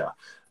Porsche,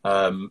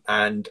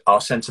 and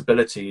our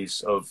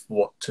sensibilities of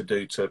what to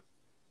do to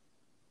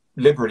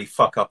liberally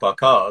fuck up our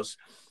cars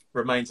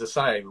remains the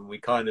same, and we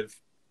kind of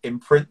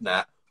imprint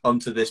that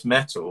onto this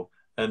metal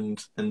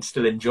and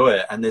still enjoy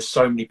it. And there's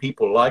so many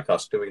people like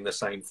us doing the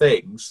same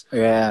things.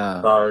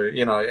 Yeah. So,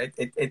 you know,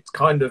 it's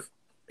kind of,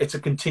 it's a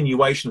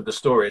continuation of the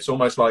story. It's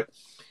almost like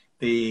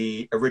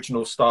the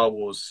original Star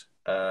Wars,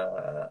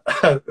 the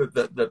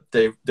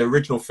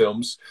original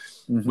films.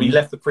 Mm-hmm. We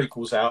left the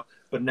prequels out,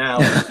 but now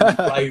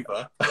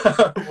flavor,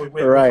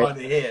 we're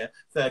finally here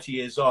 30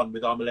 years on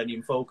with our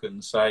Millennium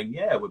Falcons saying,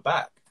 yeah, we're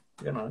back,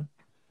 you know.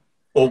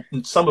 Or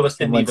some of us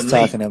didn't even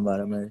talking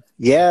about it, man.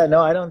 Yeah, no,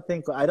 I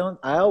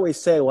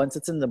always say once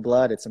it's in the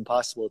blood, it's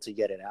impossible to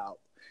get it out.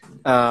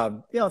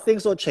 You know,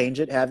 things will change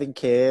it, having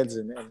kids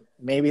and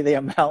maybe the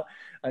amount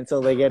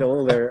until they get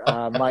older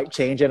might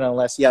change it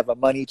unless you have a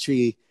money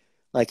tree.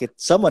 Like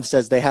someone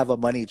says they have a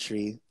money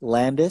tree.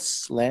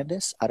 Landis,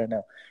 I don't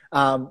know.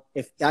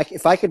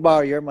 If I could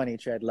borrow your money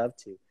tree, I'd love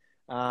to.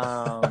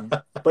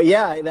 But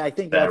yeah, I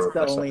think that's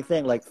the only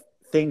thing. Like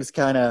things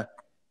kind of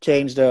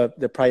change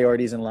the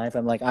priorities in life.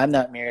 I'm like, I'm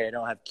not married, I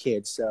don't have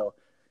kids, so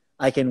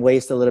I can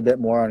waste a little bit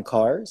more on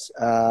cars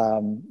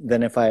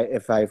than if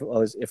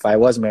I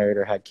was married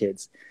or had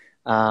kids,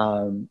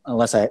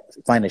 unless I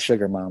find a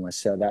sugar mama.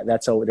 So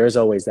there's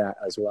always that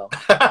as well.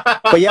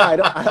 But yeah,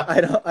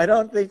 I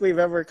don't think we've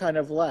ever kind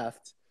of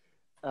left,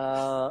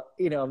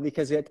 you know,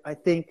 because I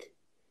think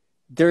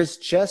there's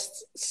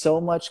just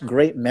so much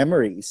great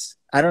memories.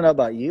 I don't know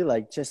about you,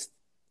 like just,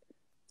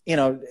 you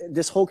know,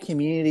 this whole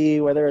community,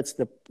 whether it's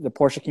the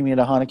Porsche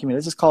community, the Honda community,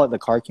 let's just call it the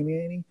car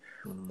community.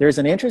 Mm-hmm. There's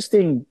an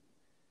interesting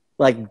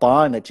like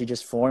bond that you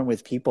just form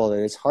with people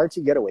that it's hard to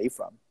get away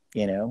from,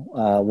 you know,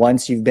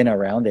 once you've been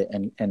around it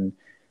and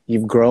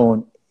you've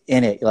grown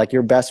in it. Like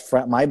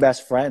my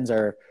best friends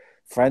are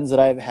friends that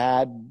I've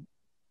had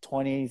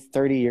 20,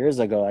 30 years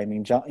ago. I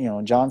mean, John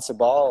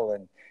Sabal,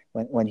 and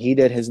when he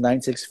did his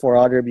 964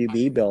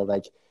 RWB build,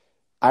 like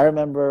I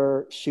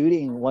remember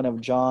shooting one of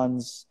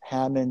John's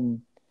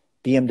Hammond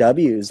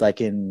BMWs like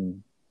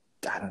in,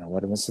 I don't know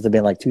what it must have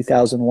been, like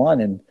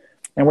 2001, and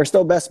we're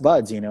still best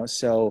buds, you know.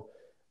 So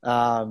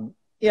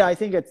yeah, I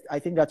think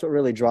that's what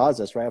really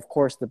draws us, right? Of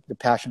course, the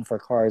passion for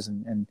cars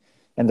and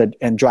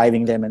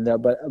driving them,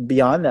 but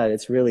beyond that,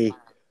 it's really,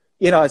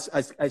 you know,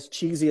 as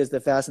cheesy as the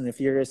Fast and the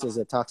Furious as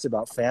it talks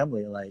about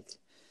family, like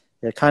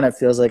it kind of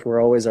feels like we're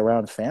always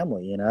around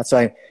family, you know. That's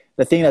why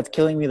the thing that's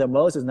killing me the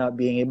most is not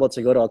being able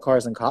to go to a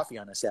Cars and Coffee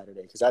on a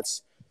Saturday, because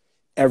that's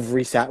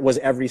every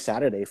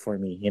Saturday for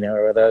me, you know,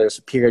 or whether it's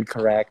Period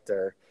Correct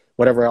or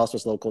whatever else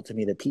was local to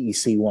me, the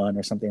PEC one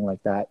or something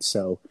like that.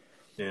 So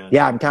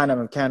Yeah, I'm kind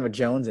of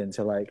jonesing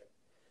to like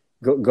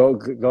go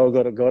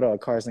to a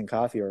Cars and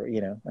Coffee, or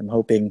I'm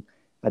hoping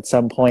at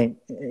some point,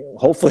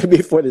 hopefully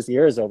before this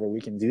year is over,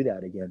 we can do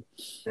that again.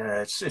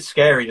 Yeah, it's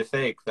scary to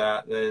think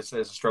that there's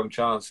a strong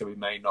chance that we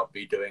may not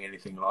be doing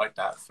anything like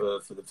that for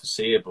the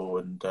foreseeable.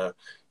 And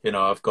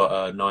I've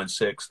got a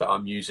 9.6 that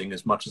I'm using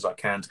as much as I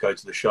can to go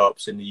to the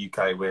shops. In the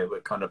UK, we're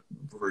kind of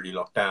really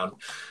locked down.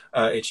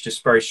 It's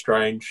just very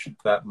strange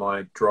that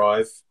my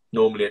drive,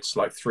 normally it's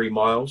like 3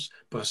 miles,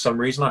 but for some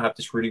reason I have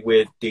this really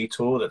weird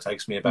detour that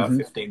takes me about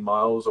 15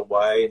 miles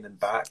away and then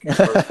back.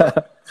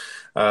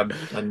 I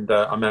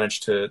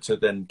managed to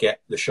then get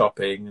the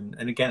shopping,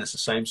 and again it's the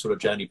same sort of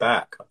journey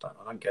back. I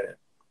don't get it.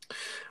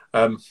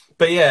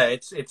 But yeah,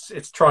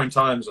 it's trying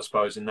times, I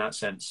suppose, in that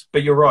sense.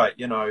 But you're right.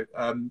 I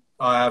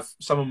have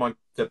some of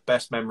the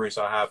best memories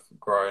I have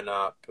growing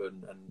up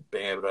and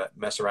being able to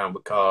mess around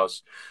with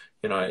cars.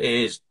 It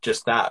is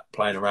just that,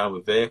 playing around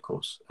with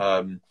vehicles.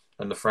 And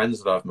the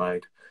friends that I've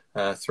made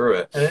through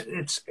it.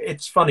 And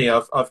it's funny,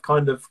 I've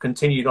kind of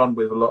continued on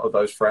with a lot of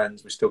those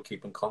friends. We still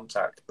keep in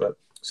contact, but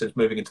since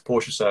moving into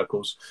Porsche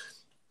circles,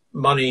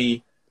 although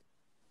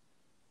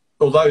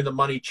the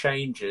money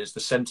changes,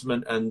 the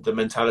sentiment and the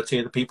mentality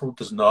of the people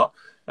does not.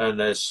 And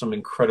there's some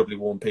incredibly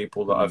warm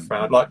people that I've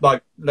found.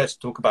 Like let's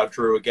talk about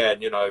Drew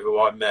again, who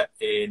I met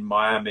in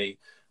Miami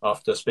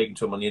after speaking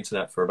to him on the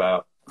internet for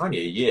about only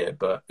a year,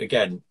 but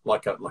again,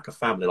 like a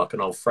family, like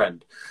an old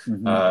friend.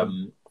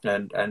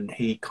 And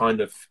he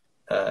kind of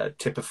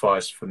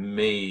typifies for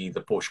me the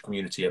Porsche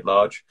community at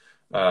large,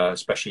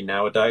 especially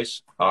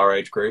nowadays, our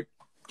age group,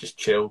 just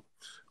chill,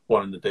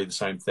 wanting to do the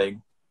same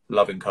thing,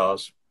 loving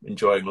cars,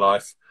 enjoying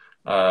life,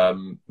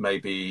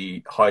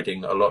 maybe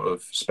hiding a lot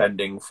of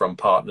spending from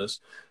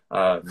partners.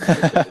 You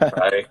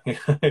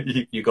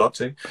got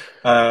to.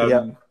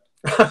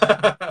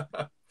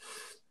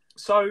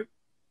 So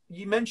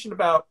you mentioned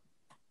about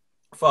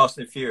Fast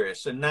and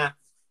Furious, and that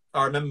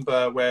I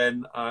remember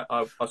when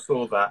I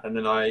saw that, and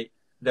then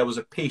there was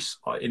a piece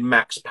in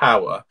Max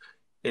Power.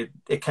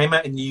 It came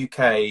out in the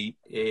UK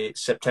in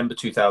September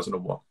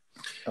 2001.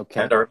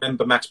 Okay. And I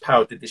remember Max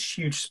Power did this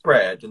huge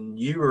spread, and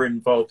you were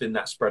involved in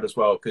that spread as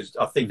well, because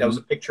I think there was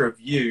a picture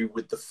of you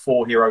with the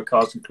 4 hero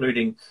cars,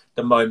 including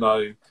the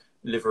Momo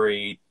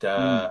liveried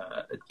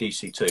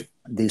DC2.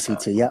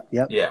 DC2, yep.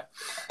 Yeah.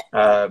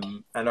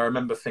 And I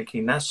remember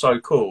thinking, that's so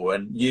cool.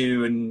 And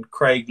you and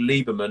Craig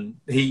Lieberman,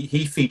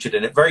 he featured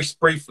in it very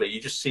briefly. You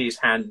just see his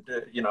hand,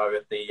 at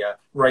the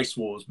Race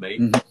Wars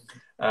meet.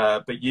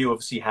 But you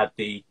obviously had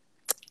the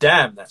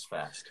damn, that's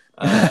fast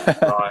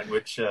line,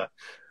 which, I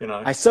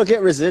still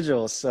get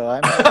residuals, so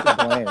I'm not to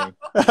blame.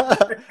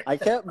 I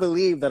can't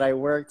believe that I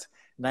worked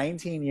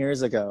 19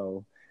 years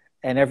ago,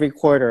 and every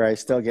quarter I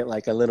still get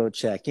like a little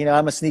check.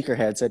 I'm a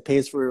sneakerhead, so it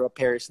pays for a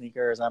pair of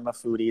sneakers. I'm a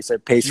foodie, so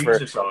it pays for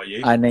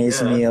a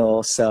nice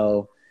meal.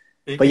 So,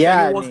 but if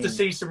yeah, anyone wants to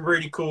see some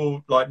really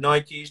cool like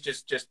Nikes,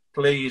 just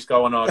please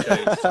go on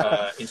RJ's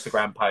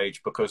Instagram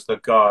page, because the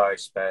guy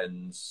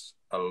spends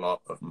a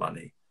lot of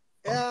money.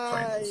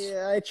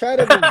 Yeah, I try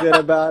to be good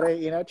about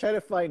it. I try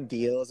to find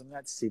deals. I'm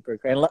not super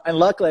great, and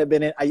luckily I've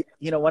been in.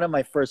 One of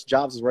my first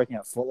jobs was working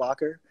at Foot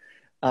Locker,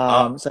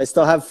 so I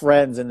still have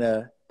friends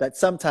that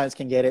sometimes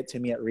can get it to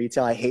me at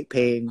retail. I hate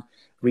paying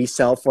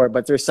resell for it,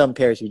 but there's some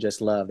pairs you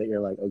just love that you're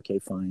like, okay,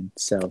 fine.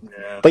 So,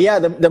 but yeah,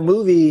 the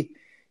movie,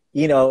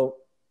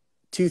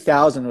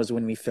 2000 was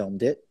when we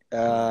filmed it.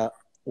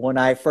 When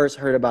I first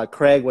heard about,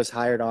 Craig was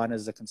hired on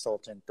as a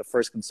consultant, the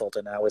first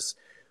consultant. I was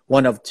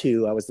one of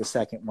 2. I was the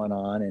second one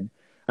on. And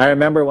I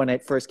remember when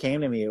it first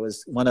came to me, it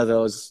was one of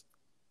those,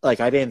 like,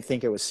 I didn't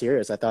think it was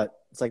serious. I thought,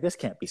 it's like, this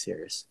can't be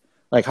serious.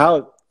 Like,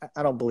 how,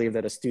 I don't believe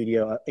that a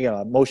studio,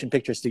 a motion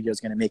picture studio is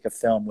going to make a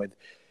film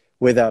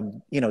with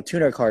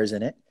tuner cars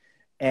in it.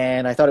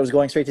 And I thought it was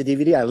going straight to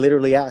DVD. I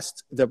literally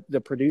asked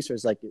the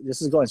producers, like,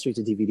 this is going straight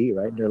to DVD,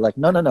 right? And they're like,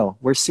 no,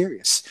 we're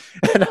serious.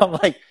 And I'm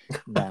like,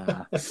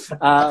 nah.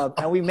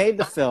 And we made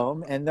the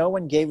film, and no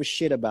one gave a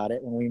shit about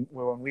it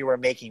when we were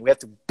making. We had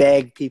to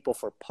beg people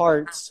for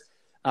parts.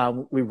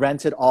 We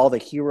rented all the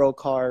hero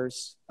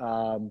cars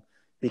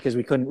because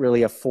we couldn't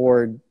really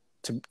afford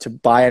to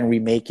buy and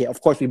remake it.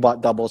 Of course, we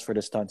bought doubles for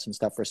the stunts and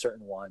stuff for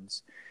certain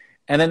ones.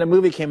 And then the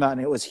movie came out, and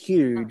it was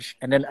huge.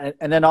 And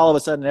then all of a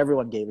sudden,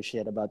 everyone gave a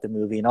shit about the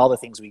movie and all the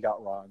things we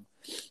got wrong.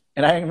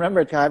 And I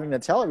remember having to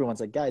tell everyone,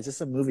 like, guys, this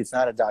is a movie. It's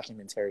not a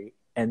documentary.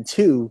 And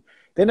 2,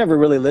 they never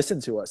really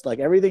listened to us. Like,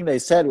 everything they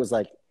said was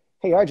like,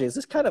 hey, RJ, is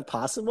this kind of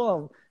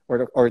possible?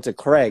 Or to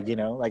Craig,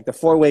 like the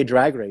 4-way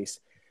drag race.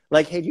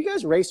 Like, hey, do you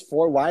guys race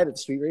 4 wide at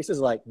street races?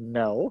 Like,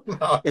 no.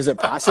 Is it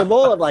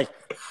possible? I'm like,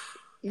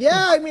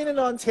 yeah, I mean, in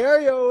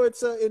Ontario,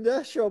 it's an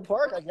industrial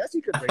park. I guess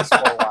you could race 4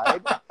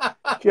 wide,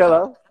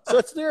 So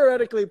it's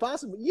theoretically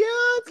possible. Yeah,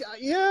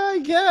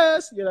 I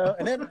guess,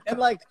 And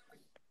like,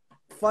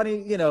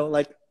 funny,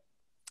 like,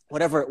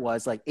 whatever it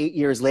was, like 8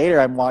 years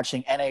later, I'm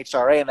watching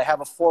NHRA, and they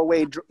have a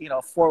 4-way,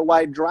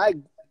 4-wide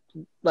drag,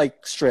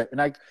 like, strip.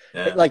 And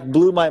it, like,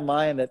 blew my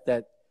mind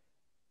that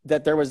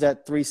there was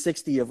that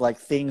 360 of, like,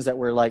 things that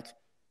were, like,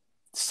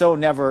 so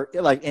never,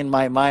 like, in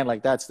my mind,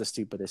 like, that's the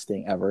stupidest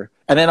thing ever.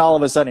 And then all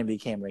of a sudden it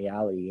became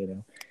reality, you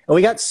know. And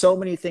we got so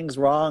many things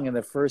wrong in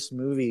the first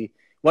movie.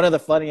 One of the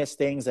funniest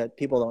things that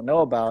people don't know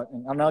about,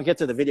 and I'll get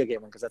to the video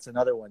game one because that's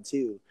another one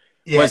too,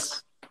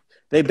 was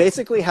they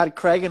basically had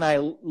Craig and I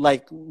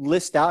like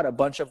list out a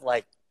bunch of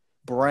like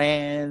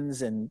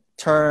brands and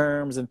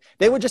terms, and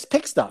they would just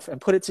pick stuff and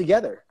put it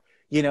together,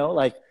 you know,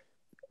 like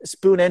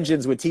spoon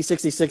engines with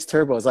T66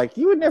 turbos. Like,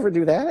 you would never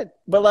do that.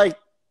 But like,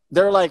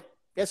 they're like,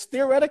 it's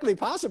theoretically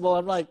possible.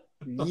 I'm like,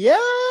 yeah,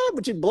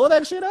 but you'd blow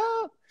that shit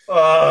up.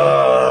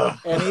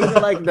 And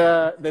even like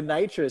the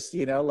nitrous,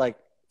 you know, like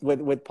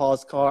with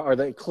Paul's car, or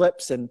the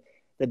Eclipse and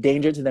the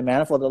danger to the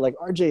manifold. They're like,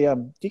 RJ,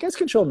 do you guys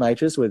control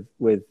nitrous with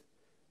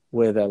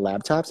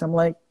laptops? I'm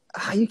like,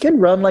 you can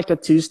run like a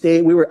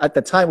two-state. We were, at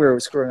the time, we were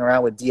screwing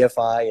around with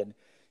DFI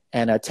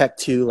and Tech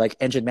 2, like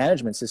engine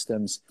management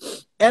systems.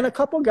 And a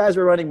couple guys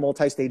were running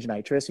multi-stage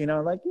nitrous, you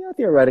know, like, yeah,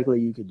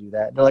 theoretically you could do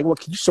that. And they're like, well,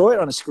 can you show it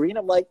on a screen?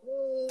 I'm like,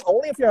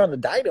 only if you're on the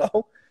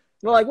dyno.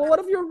 They're like, well, what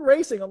if you're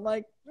racing? I'm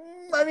like,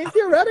 I mean,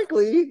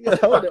 theoretically, you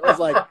know. And it was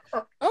like,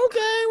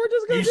 okay, we're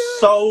just going to You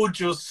sold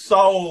your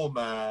soul,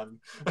 man.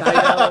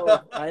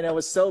 I know. It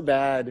was so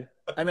bad.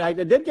 I mean, I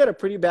did get a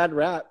pretty bad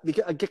rap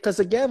because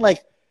again,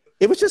 like,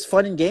 it was just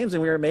fun in games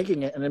and we were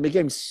making it, and it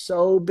became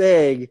so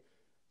big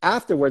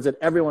afterwards that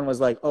everyone was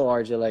like, oh,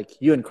 RJ, like,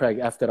 you and Craig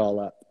effed it all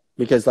up.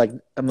 Because like,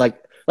 I'm like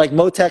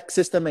Motec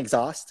system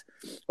exhaust,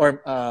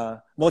 or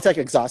Motec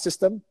exhaust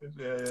system.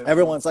 Yeah.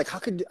 Everyone's like, how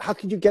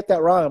could you get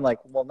that wrong? I'm like,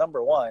 well,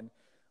 number one,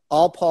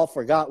 all Paul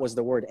forgot was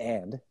the word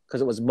 "and," because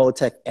it was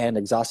Motec and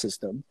exhaust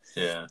system.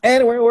 Yeah.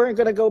 And we weren't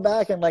going to go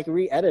back and like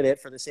re-edit it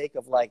for the sake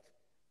of like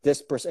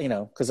this person, you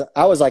know, because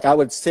I was like, I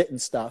would sit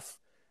and stuff.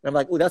 And I'm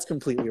like, oh, that's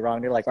completely wrong.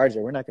 They're like, RJ,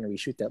 we're not going to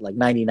reshoot that. Like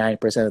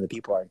 99% of the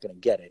people aren't going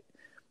to get it.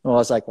 Well, I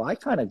was like, well, I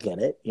kind of get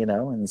it, you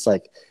know? And it's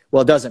like,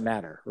 well, it doesn't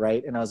matter,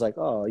 right? And I was like,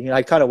 oh, you know,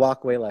 I kind of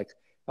walk away like,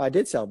 oh, I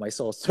did sell my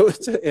soul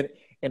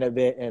in a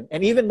bit.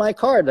 And even my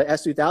car, the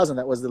S2000,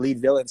 that was the lead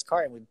villain's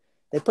car, and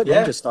they put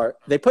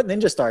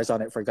Ninja Stars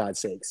on it, for God's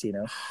sakes, you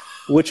know,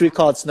 which we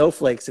called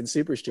snowflakes in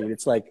Super Street.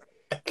 It's like,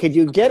 could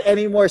you get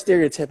any more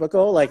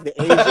stereotypical? Like the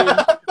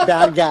Asian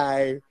bad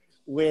guy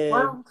with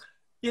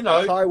you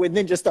know, a car with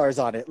Ninja Stars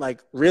on it.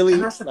 Like, really?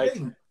 And that's the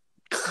thing.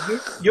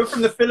 You're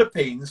from the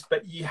Philippines,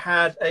 but you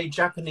had a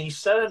Japanese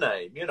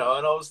surname, you know,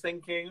 and I was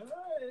thinking,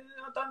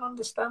 I don't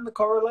understand the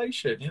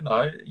correlation, you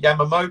know.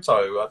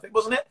 Yamamoto, I think,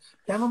 wasn't it?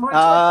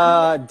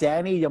 Yamamoto?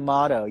 Danny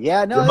Yamato.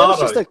 Yeah, no,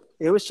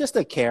 it was just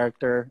a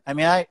character. I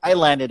mean, I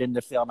landed in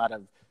the film out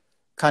of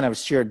kind of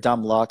sheer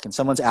dumb luck, and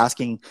someone's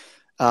asking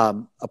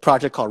a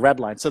project called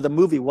Redline. So the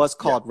movie was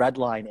called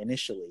Redline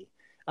initially,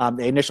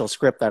 the initial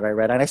script that I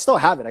read, and I still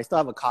have it. I still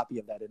have a copy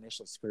of that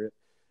initial script.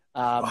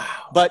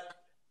 But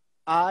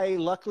I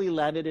luckily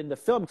landed in the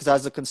film because I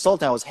was a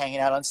consultant. I was hanging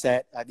out on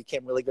set. I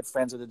became really good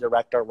friends with the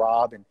director,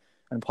 Rob, and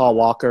Paul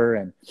Walker.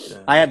 And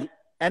I had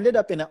ended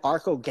up in an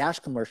Arco gas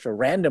commercial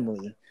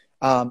randomly.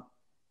 And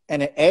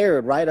it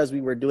aired right as we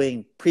were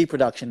doing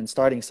pre-production and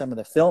starting some of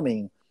the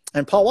filming.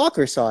 And Paul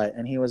Walker saw it,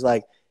 and he was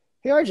like,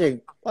 hey,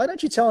 RJ, why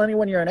don't you tell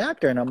anyone you're an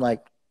actor? And I'm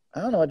like,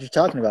 I don't know what you're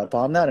talking about,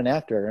 Paul. I'm not an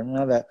actor. I'm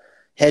not a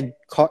head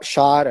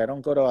shot. I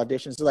don't go to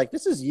auditions. They're like,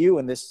 this is you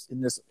in this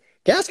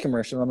gas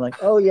commercial. I'm like,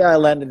 oh yeah, I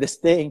landed this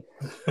thing.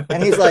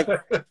 And he's like,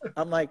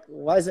 I'm like,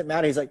 why does it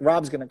matter? He's like,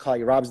 Rob's gonna call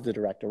you. Rob's the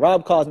director.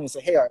 Rob calls me and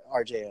says, hey,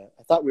 RJ,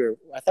 I thought we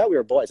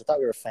were boys. I thought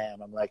we were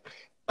fam. I'm like,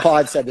 Paul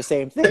had said the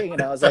same thing,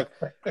 and I was like,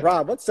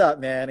 Rob, what's up,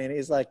 man? And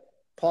he's like,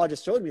 Paul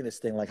just showed me this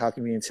thing. Like, how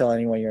can you tell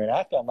anyone you're an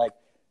actor? I'm like,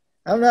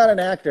 I'm not an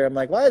actor. I'm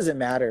like, why does it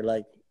matter?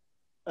 Like,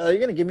 are you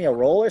gonna give me a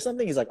role or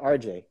something? He's like,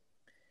 RJ,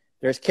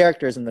 there's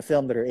characters in the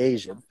film that are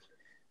Asian.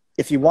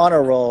 If you want a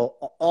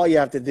role, all you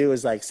have to do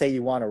is like say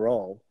you want a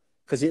role.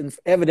 Because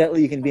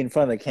evidently you can be in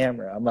front of the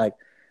camera. I'm like,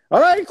 all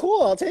right,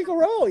 cool, I'll take a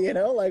role, you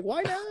know, like,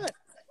 why not?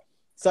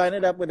 So I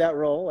ended up with that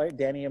role, right,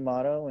 Danny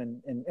Yamato,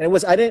 and it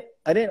was, I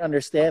didn't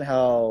understand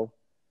how,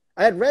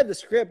 I had read the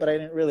script, but I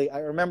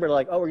remember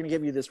like, oh, we're gonna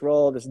give you this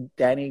role, this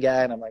Danny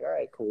guy, and I'm like, all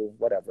right, cool,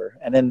 whatever.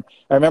 And then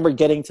I remember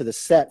getting to the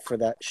set for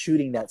that,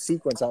 shooting that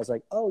sequence, I was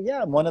like, oh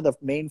yeah, I'm one of the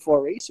main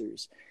 4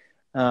 racers.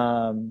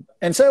 And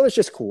so it was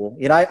just cool.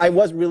 You know, I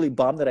was really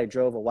bummed that I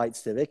drove a white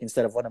Civic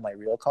instead of one of my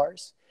real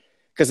cars,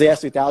 because the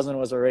S2000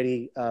 was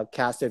already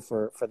casted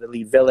for the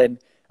lead villain.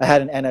 I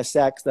had an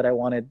NSX that I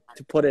wanted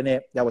to put in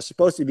it that was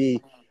supposed to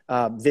be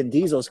Vin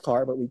Diesel's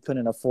car, but we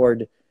couldn't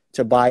afford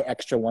to buy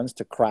extra ones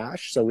to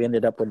crash, so we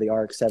ended up with the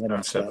RX-7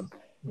 instead.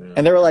 Yeah.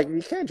 And they were like,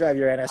 you can't drive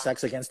your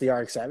NSX against the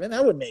RX-7.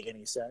 That wouldn't make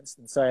any sense.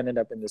 And so I ended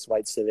up in this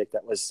white Civic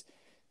that was,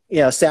 you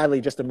know, sadly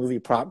just a movie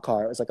prop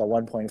car. It was like a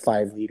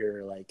 1.5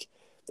 liter, like,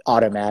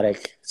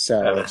 automatic.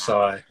 So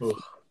LSI.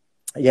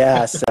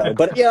 Yeah, so,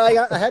 but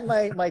yeah, I had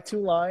my 2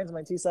 lines,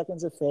 my 2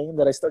 seconds of fame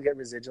that I still get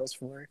residuals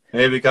for.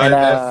 Here we go.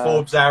 And,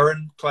 Forbes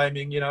Aaron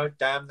claiming, you know,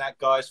 damn, that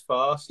guy's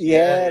fast.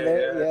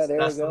 There it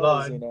goes,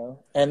 you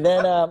know. And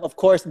then, of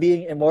course,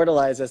 being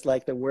immortalized as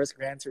like the worst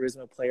Gran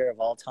Turismo player of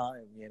all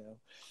time, you know.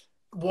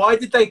 Why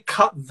did they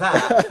cut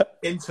that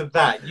into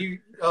that?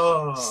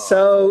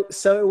 So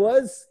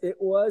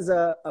it was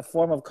a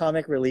form of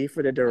comic relief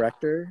for the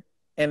director.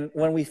 And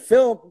when we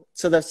filmed,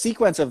 so the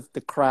sequence of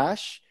the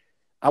crash,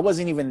 I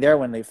wasn't even there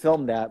when they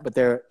filmed that, but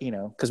they're,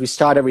 because we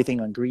shot everything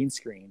on green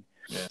screen.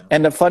 Yeah.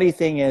 And the funny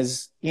thing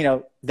is,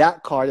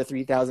 that car, the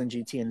 3000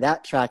 GT, and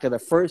that track are the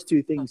first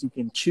two things you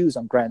can choose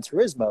on Gran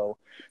Turismo.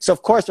 So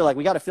of course they're like,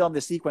 we got to film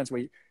this sequence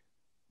where,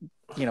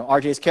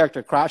 RJ's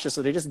character crashes.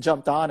 So they just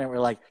jumped on and we're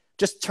like,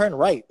 just turn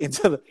right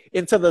into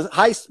the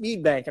high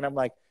speed bank. And I'm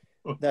like,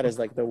 that is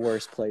like the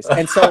worst place.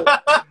 And so,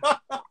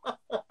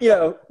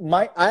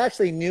 I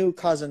actually knew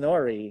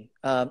Kazunori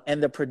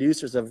and the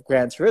producers of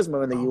Gran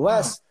Turismo in the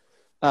US.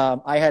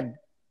 I had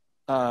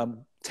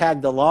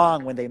tagged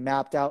along when they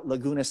mapped out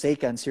Laguna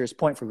Seca and Sears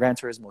Point for Gran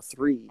Turismo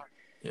 3.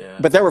 Yeah.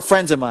 But they were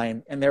friends of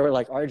mine, and they were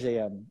like,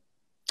 RJ,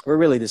 we're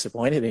really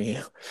disappointed in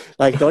you.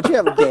 Like, don't you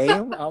have a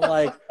game? I'm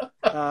like,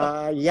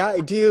 yeah,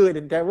 I do.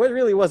 And that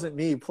really wasn't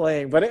me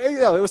playing, but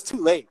it was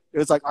too late. It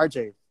was like,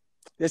 RJ,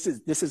 this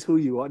is who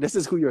you are. This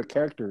is who your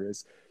character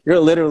is. You're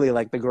literally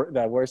like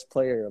the worst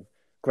player of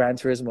Gran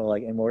Turismo,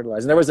 like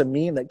immortalized. And there was a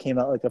meme that came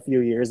out like a few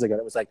years ago.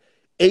 It was like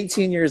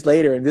 18 years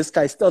later, and this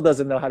guy still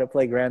doesn't know how to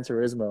play Gran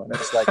Turismo. And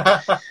it's like,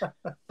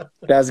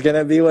 that's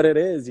gonna be what it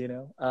is,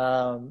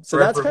 So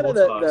that's kind of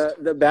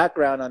the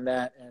background on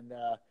that, and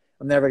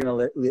I'm never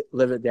gonna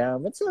live it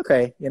down. It's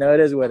okay, it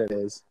is what it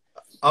is.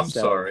 I'm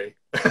sorry.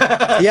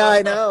 Yeah,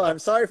 I know. I'm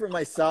sorry for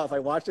myself. I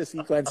watched the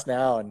sequence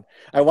now, and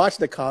I watched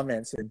the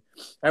comments, and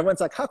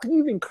everyone's like, "How can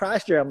you even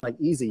crash there?" I'm like,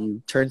 "Easy.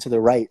 You turn to the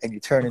right, and you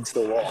turn into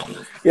the wall.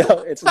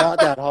 It's not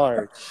that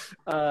hard."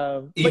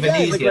 Even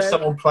easier.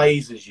 Someone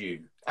plays as you,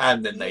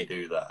 and then they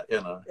do that.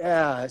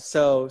 Yeah.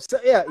 So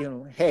yeah.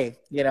 Hey,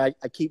 I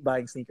keep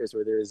buying sneakers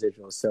with the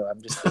residuals, so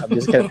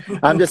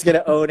I'm just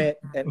gonna own it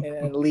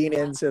and lean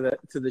into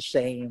the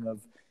shame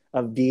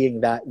of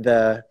being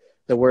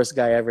the worst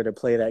guy ever to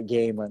play that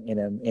game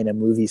in a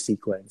movie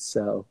sequence.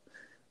 So,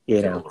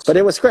 but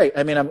it was great.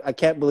 I mean, I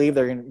can't believe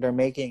they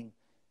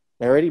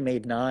already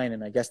made 9,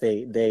 and I guess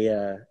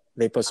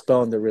they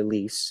postponed the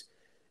release.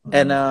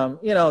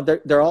 Mm-hmm.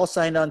 And they're all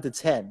signed on to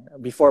 10.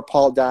 Before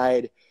Paul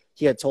died,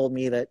 he had told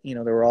me that they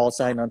were all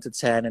signed on to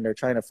 10, and they're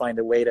trying to find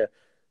a way to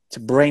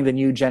bring the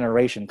new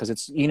generation, because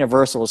it's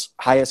Universal's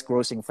highest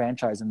grossing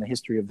franchise in the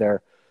history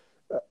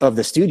of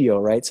the studio,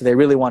 right? So they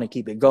really want to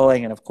keep it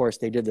going. And of course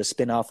they did the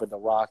spin-off with The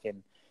Rock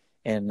and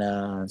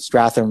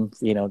Stratham,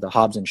 the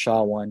Hobbs and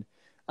Shaw one.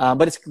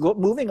 But it's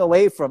moving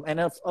away from,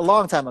 and a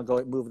long time ago,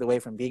 it moved away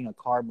from being a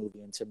car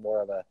movie into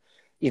more of a,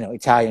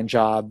 Italian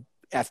Job,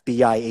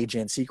 FBI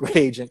agent, secret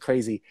agent,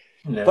 crazy.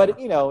 Yeah. But,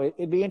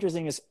 it'd be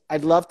interesting.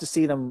 I'd love to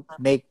see them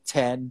make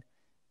 10,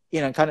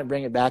 kind of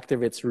bring it back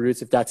to its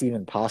roots, if that's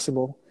even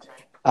possible.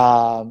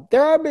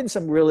 There have been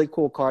some really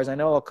cool cars. I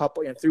know a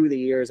couple through the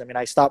years. I mean,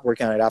 I stopped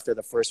working on it after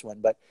the first one,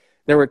 but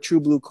there were True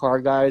Blue car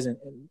guys and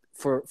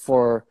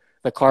for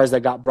the cars that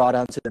got brought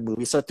onto the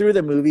movie. So through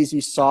the movies, you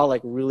saw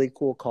like really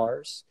cool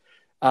cars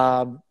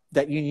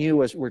that you knew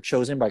were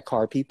chosen by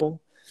car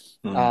people.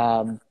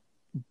 Mm.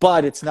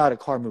 But it's not a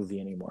car movie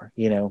anymore,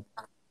 No,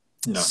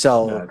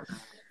 so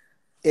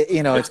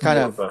no. It's kind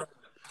of.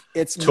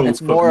 It's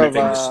more of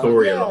a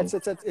story along.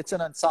 It's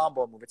an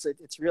ensemble movie.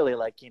 It's really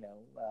like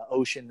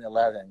Ocean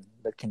 11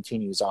 that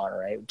continues on,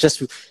 right?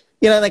 Just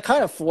they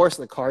kind of force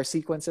the car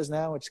sequences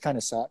now, which kind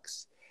of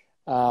sucks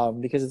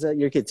because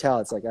you could tell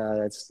it's like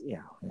that's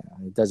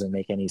it doesn't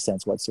make any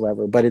sense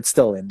whatsoever, but it's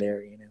still in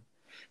there,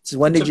 So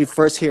when did you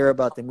first hear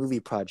about the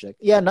movie project?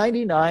 Yeah,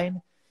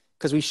 99,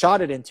 because we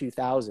shot it in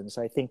 2000.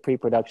 So I think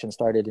pre-production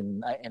started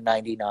in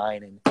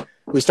 99, and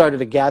we started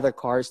to gather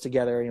cars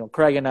together.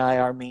 Craig and I,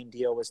 our main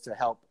deal was to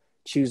help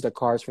choose the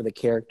cars for the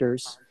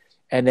characters,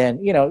 and then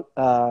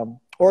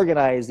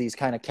organize these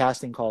kind of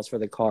casting calls for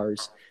the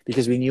cars,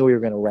 because we knew we were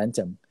going to rent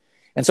them.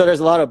 And so there's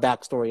a lot of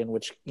backstory in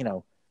which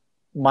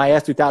my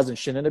S2000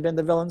 shouldn't have been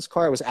the villain's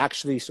car. It was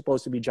actually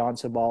supposed to be John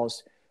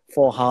Sabal's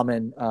full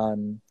Hammond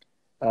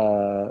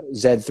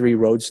Z3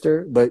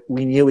 Roadster, but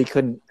we knew we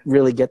couldn't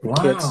really get the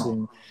kits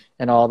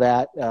and all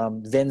that.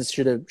 Vince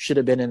should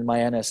have been in my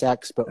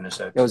NSX, but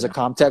it was a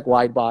Comtech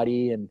wide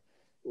body, and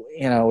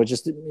it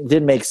just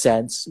didn't make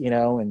sense,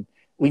 and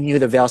we knew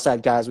the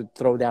Velside guys would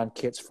throw down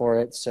kits for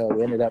it. So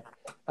we ended up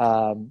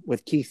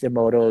with Keith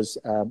Emoto's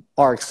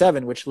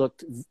RX-7, which it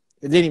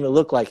didn't even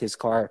look like his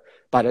car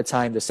by the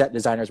time the set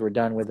designers were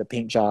done with the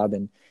paint job.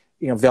 And,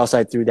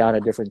 Velside threw down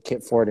a different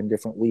kit for it and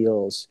different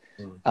wheels.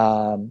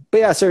 Mm. But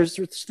yeah, so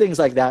there's things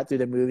like that through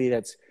the movie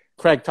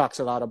Craig talks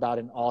a lot about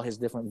in all his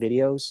different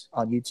videos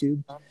on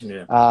YouTube,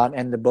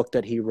 and the book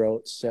that he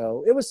wrote.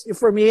 So it was,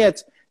 for me,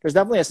 there's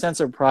definitely a sense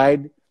of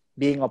pride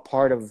being a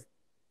part of,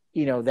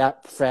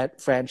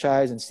 that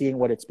franchise and seeing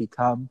what it's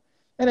become.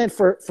 And then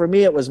for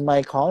me, it was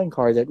my calling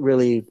card that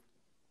really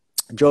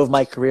drove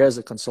my career as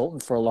a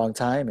consultant for a long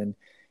time. And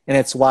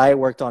it's why I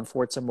worked on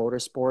Forza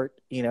Motorsport,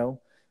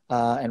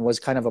 and was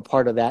kind of a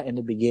part of that in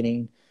the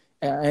beginning.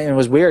 And it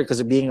was weird because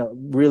of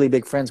being really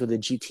big friends with the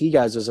GT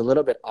guys was a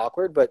little bit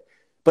awkward, but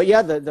but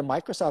yeah, the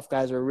Microsoft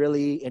guys were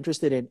really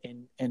interested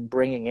in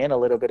bringing in a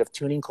little bit of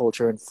tuning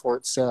culture in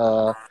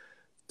Forza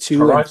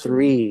 2 and Horizon.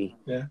 3.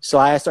 Yeah. So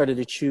I started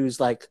to choose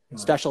like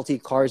specialty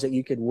cars that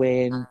you could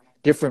win,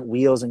 different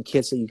wheels and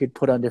kits that you could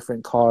put on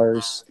different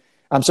cars.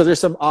 So there's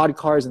some odd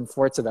cars in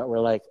Forza that were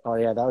like, oh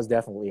yeah, that was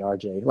definitely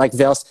RJ. Like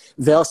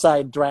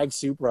Veilside Drag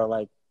Supra,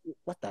 like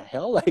what the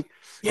hell? Like,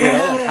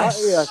 Yes.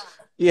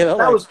 that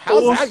like was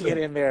how's awesome. that get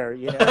in there?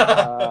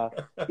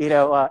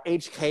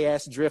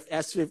 HKS Drift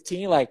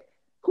S15, like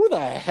who the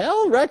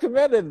hell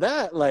recommended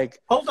that? Like,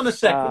 hold on a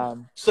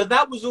second. So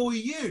that was all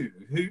you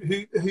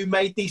who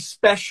made these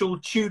special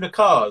tuner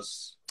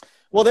cars.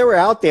 Well, they were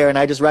out there, and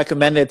I just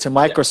recommended to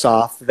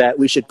Microsoft that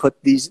we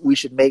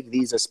should make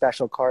these as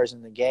special cars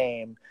in the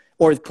game,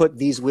 or put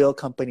these wheel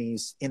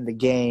companies in the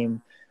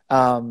game.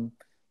 And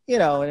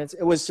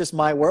it was just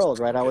my world,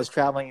 right? I was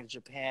traveling in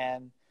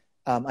Japan.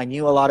 I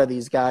knew a lot of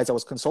these guys. I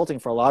was consulting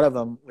for a lot of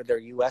them with their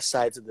U.S.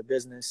 sides of the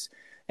business,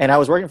 and I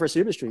was working for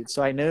Super Street,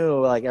 so I knew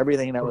like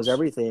everything that was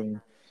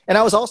everything. And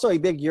I was also a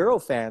big Euro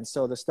fan,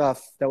 so the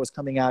stuff that was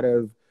coming out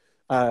of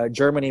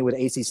Germany with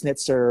AC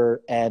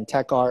Schnitzer and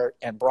Tech Art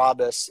and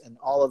Brabus and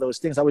all of those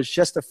things. I was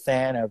just a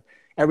fan of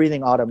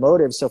everything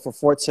automotive. So for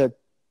Forza,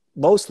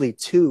 mostly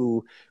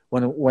 2,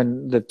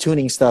 when the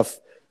tuning stuff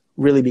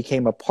really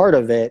became a part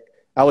of it,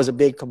 I was a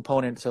big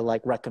component to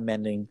like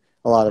recommending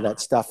a lot of that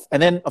stuff.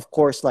 And then of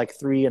course, like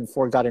 3 and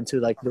 4 got into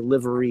like the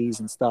liveries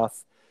and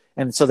stuff.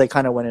 And so they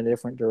kind of went in a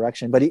different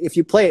direction. But if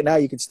you play it now,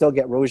 you can still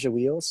get Roja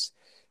wheels.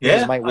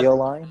 Yeah, my wheel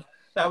line.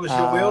 That was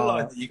your wheel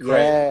line that you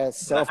created.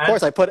 Yes. So of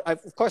course I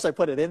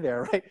put it in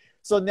there, right?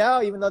 So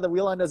now, even though the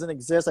wheel line doesn't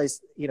exist,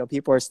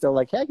 people are still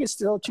like, hey, I can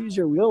still choose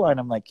your wheel line.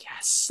 I'm like,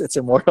 yes, it's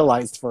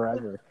immortalized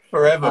forever.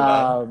 Forever,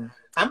 man.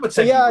 And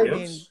Motegi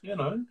wheels,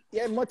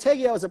 Yeah,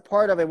 Motegi I was a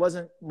part of. It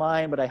wasn't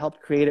mine, but I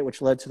helped create it,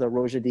 which led to the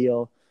Roja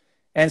deal.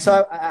 And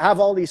so I have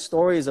all these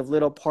stories of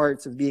little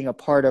parts of being a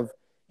part of,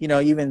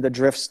 even the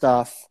drift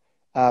stuff.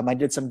 I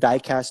did some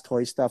diecast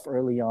toy stuff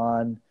early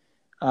on.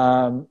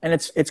 And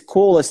it's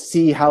cool to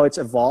see how it's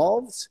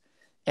evolved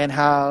and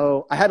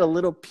how I had a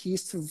little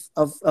piece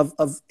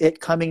of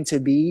it coming to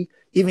be,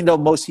 even though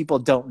most people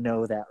don't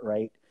know that,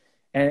 right?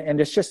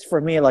 And it's just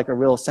for me like a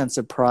real sense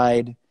of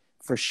pride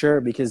for sure,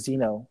 because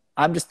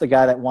I'm just the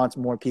guy that wants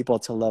more people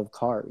to love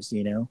cars,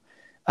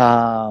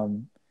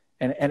 and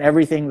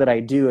everything that I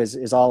do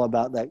is all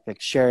about that, like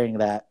sharing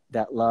that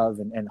love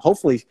and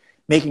hopefully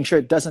making sure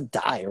it doesn't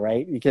die,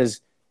 right?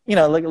 Because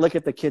look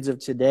at the kids of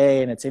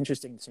today, and it's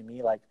interesting to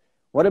me, like,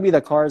 what would be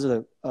the cars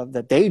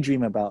that they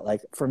dream about?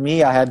 Like for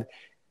me,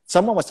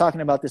 someone was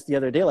talking about this the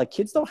other day, like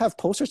kids don't have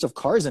posters of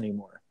cars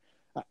anymore.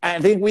 I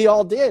think we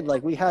all did.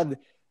 Like we had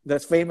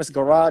this famous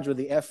garage with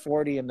the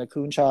F40 and the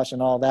Countach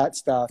and all that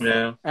stuff.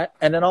 Yeah.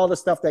 And then all the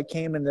stuff that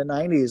came in the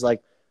 90s,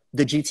 like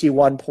the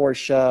GT1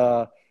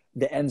 Porsche,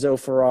 the Enzo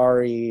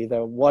Ferrari,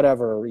 the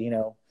whatever,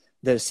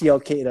 the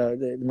CLK,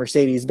 the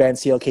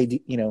Mercedes-Benz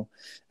CLK,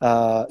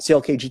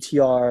 CLK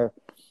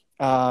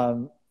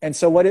GTR. And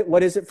so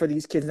what is it for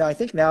these kids now? I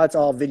think now it's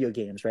all video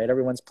games, right?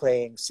 Everyone's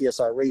playing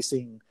CSR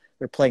Racing.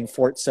 They're playing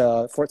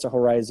Forza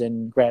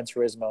Horizon, Gran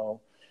Turismo,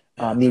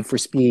 Need for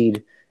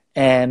Speed.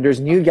 And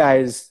there's new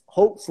guys,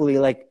 hopefully,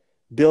 like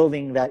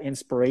building that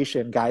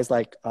inspiration. Guys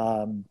like,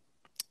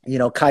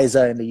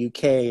 Kaiza in the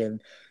UK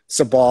and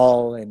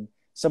Sabal and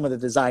some of the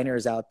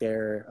designers out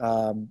there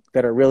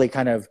that are really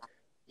kind of,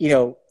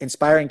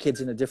 inspiring kids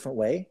in a different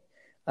way.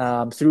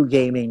 Through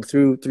gaming,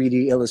 through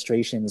 3D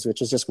illustrations,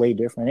 which is just way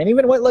different. And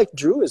even what like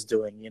Drew is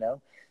doing,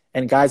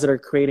 and guys that are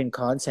creating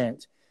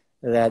content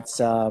that's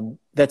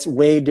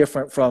way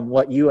different from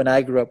what you and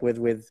I grew up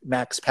with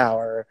Max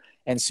Power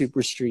and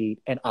Super Street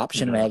and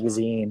Option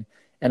Magazine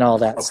and all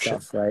that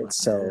stuff, right?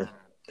 So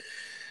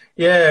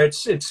yeah,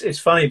 it's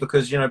funny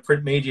because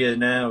print media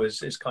now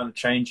is kind of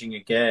changing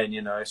again.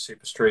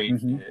 Super Street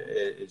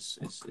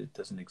it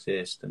doesn't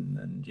exist,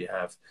 and you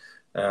have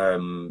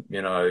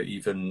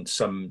even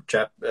some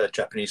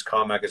Japanese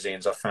car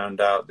magazines. I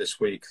found out this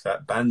week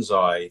that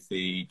Banzai,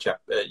 the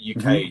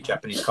UK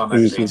Japanese car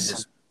magazine,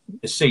 is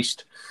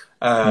ceased.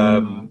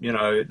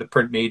 The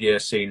print media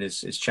scene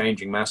is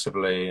changing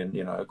massively, and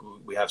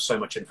we have so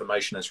much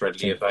information that's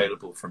readily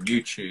available from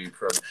YouTube,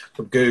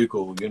 from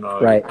Google,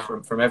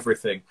 from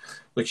everything,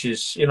 which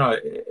is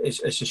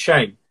it's a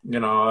shame.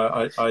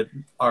 I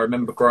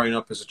remember growing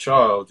up as a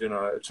child,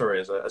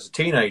 as a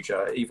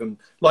teenager, even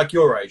like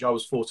your age. I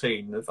was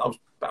 14. I was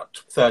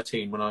about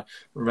 13 when I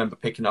remember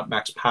picking up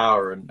Max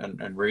Power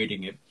and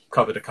reading it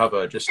cover to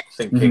cover, just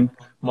thinking,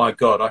 my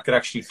God, I could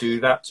actually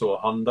do that to a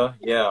Honda.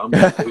 Yeah, I'm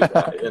going to do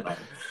that,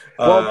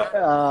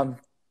 Well,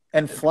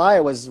 and Fly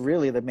was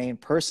really the main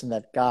person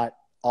that got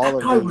all of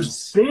these. That guy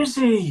was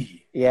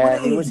busy. Yeah,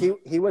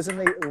 he was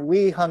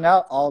we hung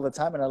out all the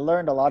time, and I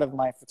learned a lot of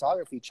my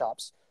photography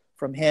chops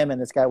from him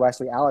and this guy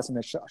Wesley Alice in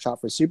the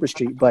shop for Super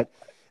Street. But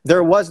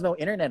there was no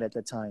internet at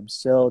the time,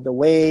 so the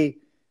way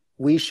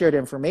we shared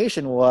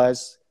information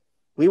was,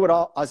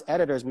 as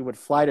editors, we would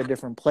fly to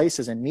different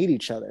places and meet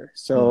each other.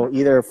 So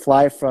either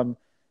fly from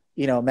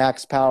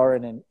Max Power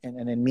and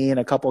then me and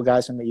a couple of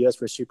guys from the US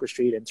for Super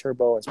Street and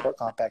Turbo and Sport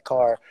Compact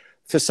Car,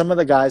 to some of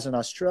the guys in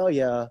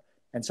Australia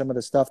and some of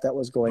the stuff that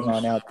was going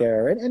on out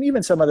there, and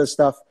even some of the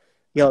stuff,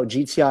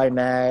 GTI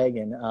Mag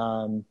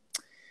and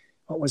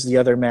what was the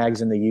other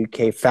mags in the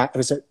UK?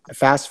 Was it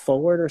Fast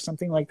Forward or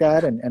something like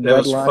that? And there Red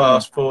was Line.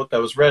 Fast Forward,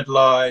 there was Red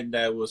Line,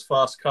 there was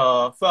Fast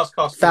Car. Fast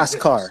Car. Fast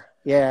Car's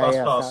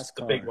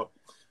the big one.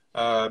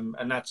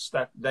 And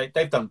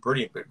they've done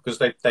brilliantly because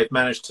they've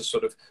managed to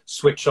sort of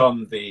switch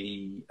on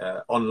the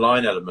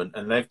online element,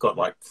 and they've got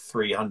like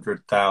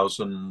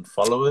 300,000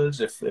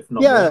 followers, if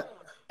not more.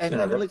 And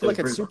look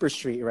at Super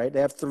Street, right?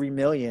 They have 3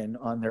 million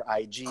on their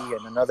IG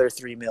and another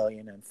 3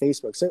 million on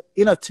Facebook. So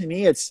to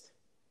me, it's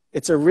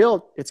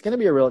going to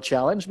be a real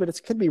challenge, but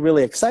it could be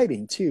really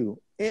exciting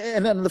too.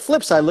 And then on the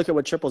flip side, look at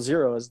what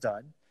 000 has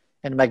done,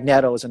 and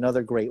Magneto is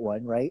another great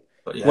one, right?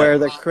 Where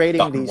they're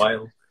creating these.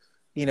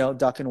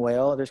 Duck and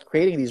Whale. They're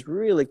creating these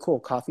really cool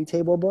coffee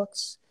table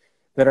books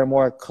that are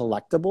more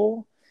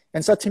collectible.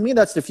 And so to me,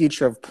 that's the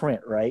future of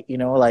print, right?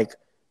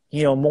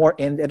 More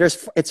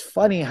it's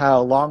funny how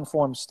long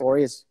form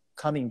story is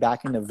coming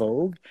back into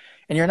vogue,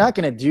 and you're not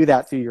going to do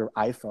that through your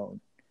iPhone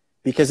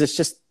because it's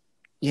just,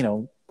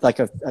 like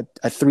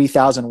a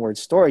 3,000 word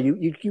story.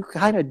 You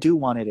kind of do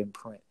want it in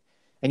print,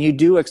 and you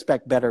do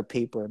expect better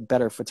paper and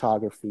better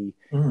photography.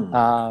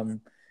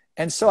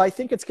 And so I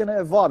think it's going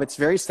to evolve. It's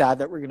very sad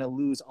that we're going to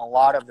lose a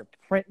lot of the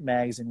print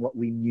mags in what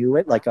we knew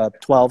it, like a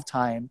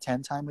 12-time,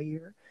 10-time a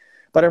year.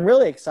 But I'm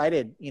really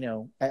excited,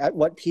 at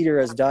what Peter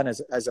has done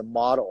as a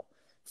model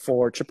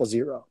for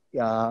 000.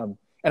 And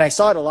I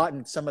saw it a lot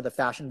in some of the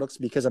fashion books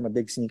because I'm a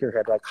big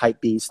sneakerhead, like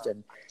Hype Beast,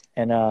 and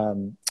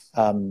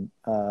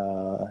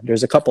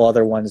there's a couple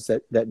other ones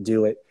that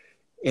do it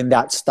in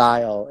that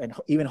style, and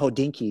even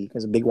Hodinkee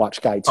is a big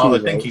watch guy too.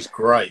 Hodinkee's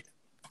great.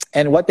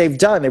 And what they've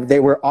done,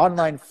 they were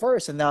online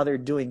first, and now they're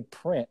doing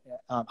print.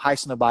 High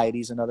Snobiety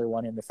is another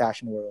one in the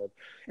fashion world.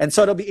 And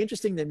so it'll be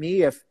interesting to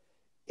me if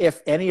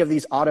any of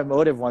these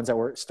automotive ones that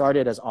were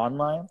started as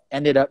online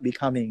ended up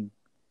becoming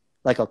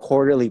like a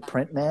quarterly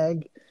print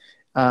mag.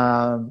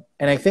 And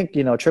I think,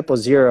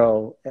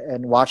 000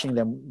 and watching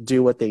them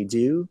do what they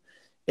do,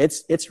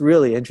 it's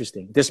really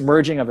interesting. This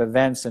merging of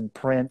events and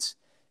print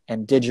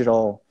and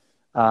digital,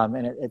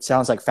 and it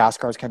sounds like Fast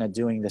Car's kind of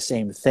doing the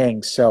same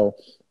thing. So,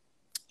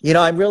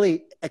 I'm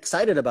really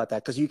excited about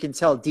that because you can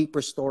tell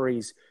deeper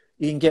stories.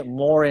 You can get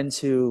more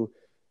into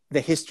the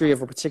history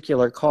of a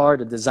particular car,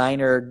 the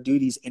designer, do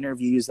these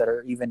interviews that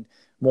are even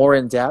more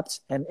in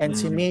depth. And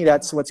to me,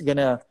 that's what's going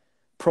to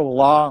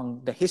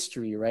prolong the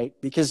history, right?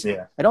 Because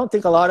I don't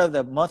think a lot of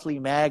the monthly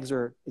mags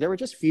they were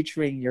just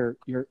featuring your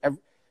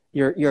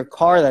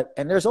car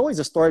and there's always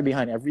a story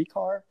behind every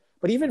car.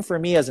 But even for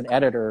me as an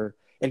editor,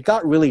 it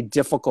got really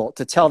difficult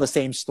to tell the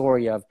same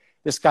story of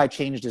this guy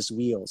changed his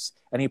wheels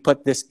and he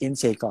put this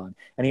intake on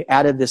and he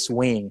added this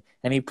wing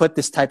and he put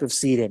this type of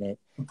seat in it.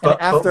 But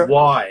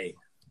why?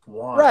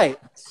 Right.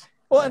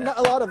 Well, and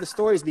a lot of the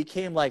stories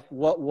became like,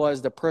 what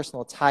was the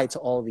personal tie to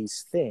all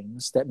these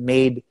things that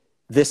made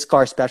this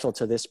car special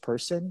to this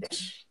person?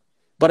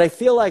 But I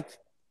feel like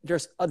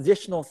there's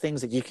additional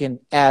things that you can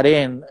add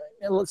in.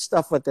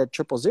 Stuff what the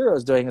 000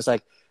 is doing is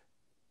like,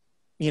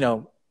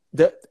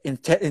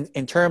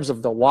 in terms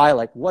of the why,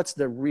 like what's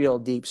the real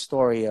deep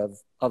story of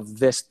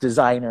this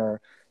designer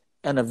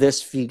and of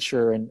this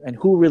feature and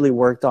who really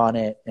worked on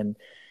it. And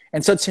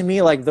so to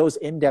me, like those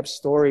in-depth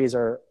stories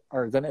are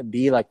going to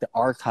be like the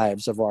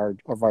archives of our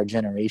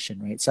generation,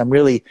 right? So I'm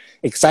really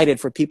excited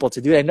for people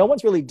to do that. No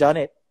one's really done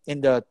it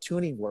in the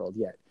tuning world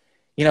yet.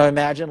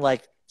 Imagine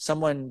like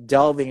someone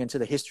delving into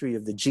the history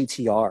of the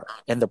GTR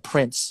and the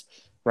Prince,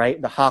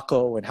 right? The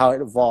Hako and how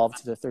it evolved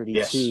to the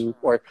 32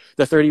 or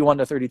the 31,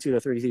 the 32, the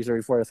 33,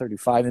 34, the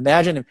 35.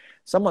 Imagine if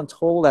someone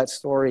told that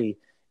story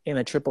in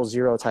a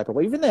 000 type of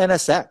way, even the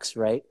NSX,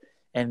 right?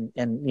 And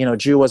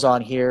Drew was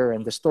on here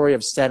and the story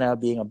of Senna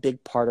being a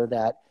big part of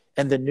that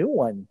and the new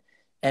one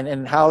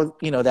and how,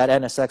 that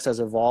NSX has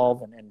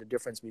evolved and the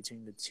difference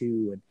between the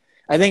two. And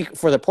I think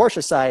for the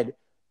Porsche side,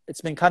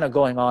 it's been kind of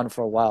going on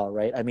for a while,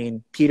 right? I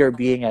mean, Peter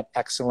being at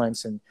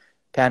Excellence and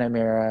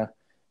Panamera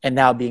and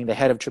now being the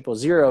head of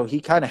 000, he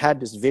kind of had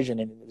this vision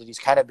and that he's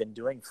kind of been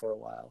doing for a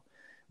while.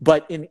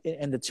 But in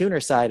the tuner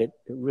side, it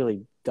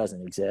really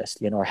doesn't exist,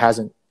 or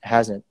hasn't.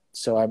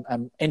 So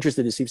I'm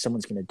interested to see if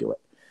someone's going to do it.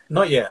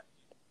 Not yet.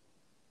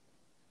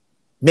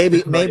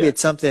 Maybe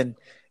it's something,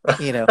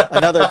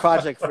 another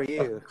project for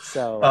you.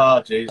 So.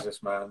 Oh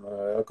Jesus, man,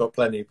 I've got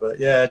plenty. But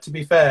yeah, to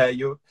be fair,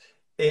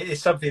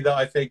 it's something that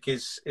I think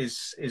is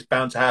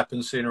bound to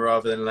happen sooner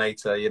rather than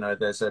later.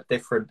 There's a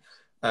different.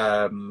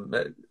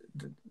 There's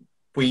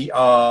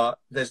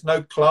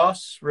no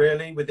class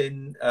really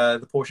within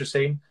the Porsche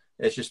scene.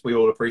 It's just we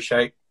all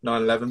appreciate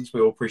 911s,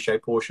 we all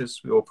appreciate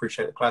Porsches, we all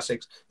appreciate the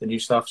classics, the new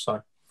stuff.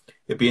 So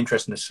it'd be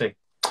interesting to see.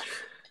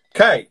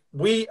 Okay,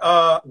 we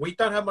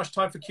don't have much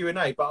time for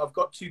Q&A, but I've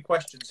got 2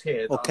 questions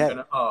here that I'm going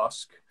to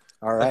ask.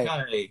 All right.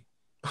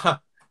 Okay.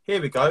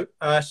 Here we go.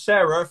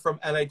 Sarah from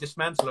LA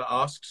Dismantler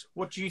asks,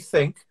 what do you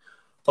think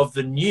of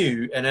the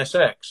new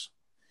NSX?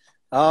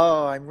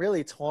 Oh, I'm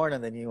really torn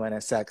on the new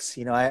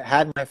NSX. I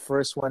had my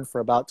first one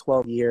for about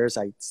 12 years.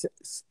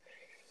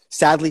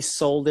 Sadly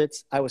sold it.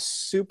 I was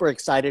super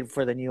excited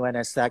for the new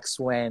NSX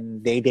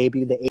when they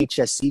debuted the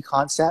HSC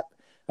concept.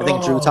 I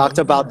think Drew Oh, talked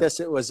about yeah. this.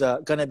 It was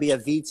going to be a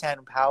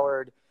V10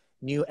 powered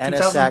new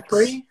NSX.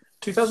 2003?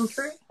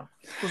 2003?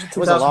 Was it It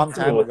was a long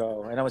time 2004?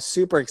 ago, and I was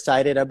super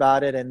excited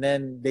about it. And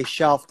then they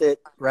shelved it,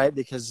 right?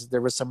 Because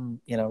there was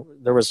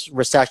there was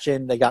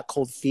recession. They got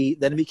cold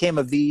feet. Then it became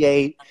a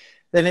V8.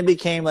 Then it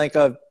became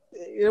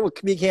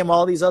it became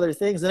all these other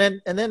things.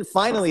 And then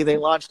finally they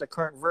launched the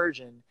current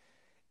version.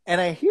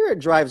 And I hear it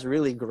drives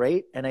really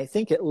great. And I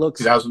think it looks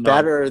 2009.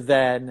 better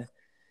than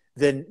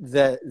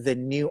the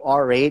new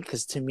R8,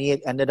 because to me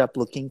it ended up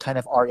looking kind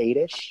of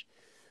R8-ish.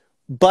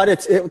 But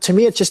to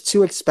me, it's just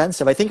too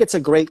expensive. I think it's a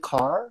great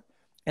car.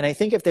 And I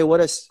think if they would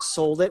have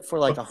sold it for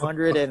like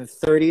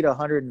 130 to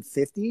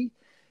 150,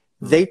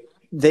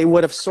 they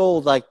would have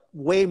sold like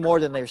way more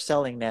than they're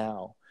selling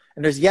now.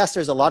 And there's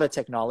a lot of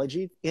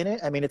technology in it.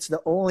 I mean, it's the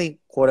only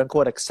quote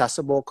unquote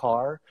accessible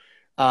car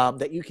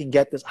that you can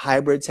get this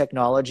hybrid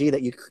technology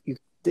that you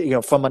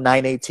from a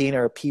 918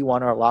 or a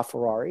P1 or a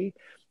LaFerrari.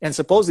 And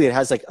supposedly it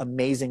has like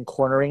amazing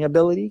cornering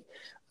ability.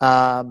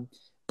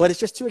 But it's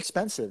just too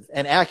expensive.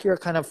 And Acura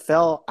kind of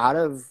fell out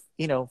of,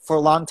 for a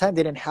long time,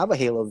 they didn't have a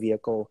Halo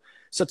vehicle.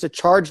 So to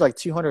charge like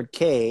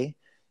 $200K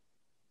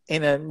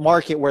in a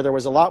market where there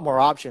was a lot more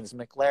options,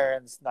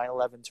 McLaren's,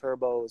 911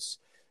 turbos,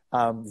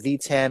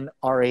 V10,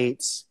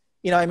 R8s,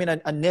 I mean, a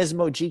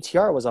Nismo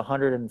GTR was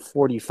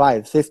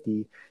 145,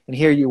 50. And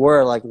here you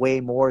were like way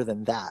more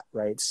than that,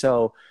 right?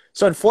 So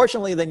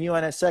unfortunately, the new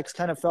NSX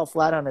kind of fell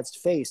flat on its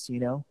face,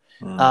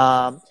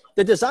 The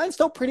design's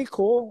still pretty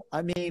cool.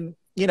 I mean,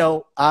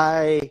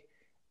 I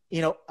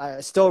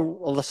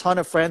still a ton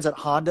of friends at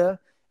Honda.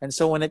 And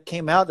so when it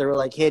came out, they were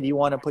like, hey, do you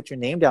want to put your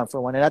name down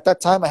for one? And at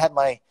that time I had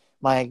my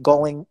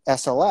Going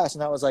SLS,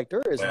 and I was like,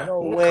 there is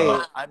no way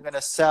I'm going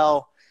to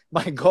sell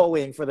my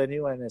Going for the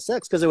new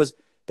NSX, because it was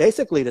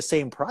basically the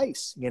same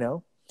price,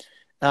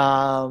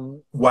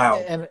 Wow.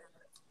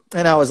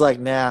 And I was like,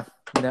 nah,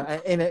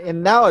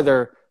 and now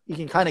you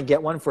can kind of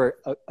get one for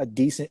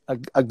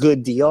a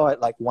good deal at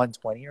like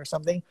 120 or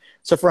something.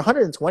 So for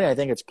 120, I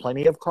think it's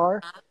plenty of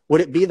car. Would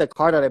it be the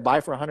car that I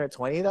buy for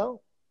 120 though?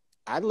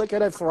 I'd look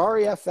at a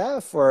Ferrari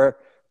FF or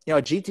a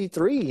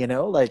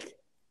GT3. Like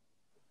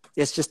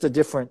it's just a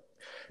different.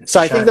 So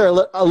I think they're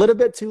a little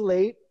bit too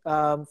late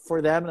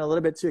for them and a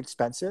little bit too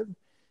expensive.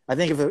 I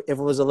think if it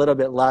was a little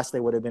bit less, they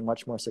would have been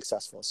much more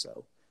successful.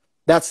 So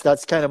that's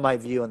kind of my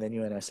view on the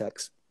new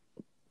NSX.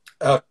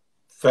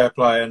 Fair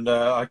play, and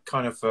I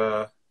kind of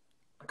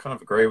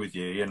agree with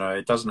you.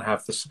 It doesn't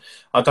have this.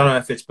 I don't know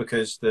if it's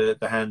because the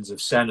hands of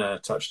Senna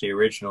touched the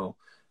original,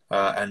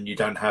 and you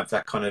don't have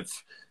that kind of.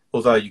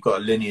 Although you've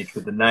got a lineage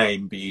with the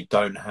name, but you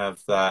don't have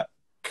that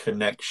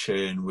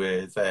connection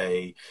with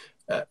a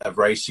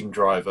racing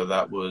driver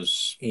that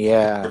was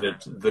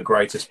considered the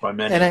greatest by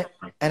many.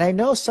 And I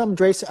know some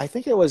race. I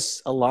think it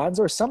was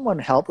Alonso or someone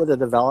helped with the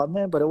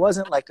development, but it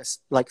wasn't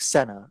like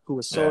Senna, who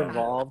was so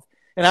involved.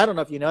 And I don't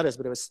know if you noticed,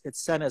 but it's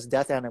Senna's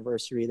death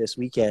anniversary this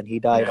weekend. He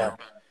died on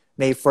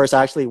May 1st.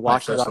 I actually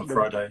watched it on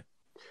Friday.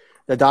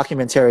 The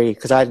documentary,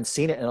 because I hadn't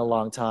seen it in a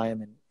long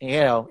time.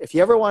 And if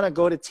you ever want to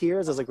go to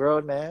tears as a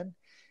grown man,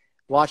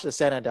 watch the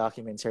Senna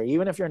documentary.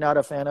 Even if you're not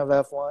a fan of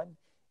F1,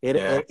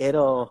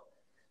 it'll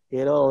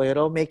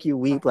make you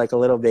weep like a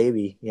little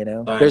baby.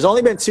 There's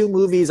only been 2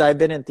 movies I've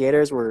been in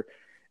theaters where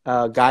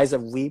guys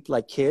have wept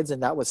like kids,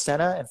 and that was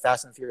Senna and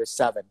Fast and Furious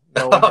 7,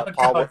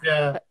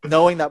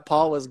 knowing that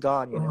Paul was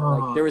gone.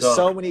 Like there were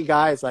so many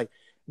guys like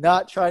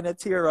not trying to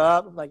tear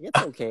up. I'm like,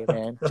 it's okay,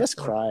 man, just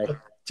cry.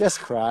 Yeah,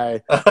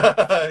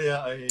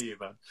 I hear you,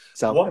 man.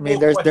 So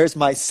there's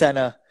my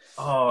Senna.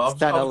 Oh, I was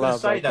going to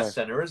say that's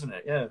Senna, isn't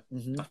it? Yeah,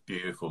 Mm-hmm. That's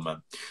beautiful,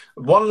 man.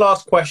 One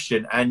last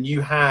question, and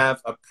you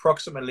have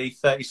approximately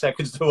 30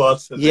 seconds to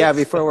answer this. Yeah,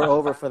 before we're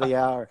over for the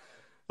hour.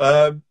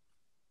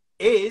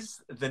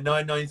 Is the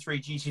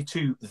 993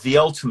 GT2 the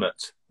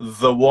ultimate,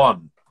 the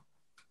one?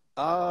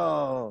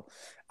 Oh,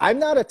 I'm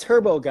not a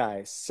turbo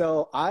guy,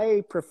 so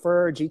I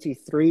prefer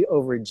GT3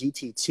 over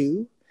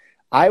GT2.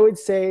 I would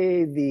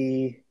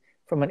say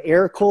from an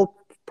air-cooled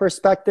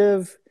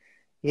perspective,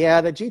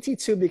 yeah, the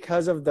GT2,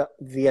 because of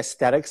the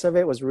aesthetics of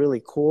it, was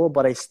really cool,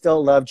 but I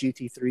still love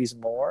GT3s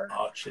more.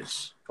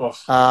 Arches.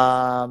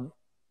 Oh.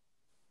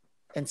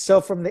 And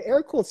so from the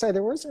air-cooled side,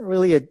 there wasn't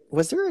really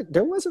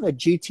there wasn't a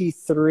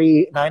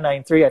GT3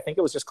 993. I think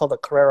it was just called the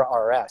Carrera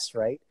RS,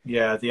 right?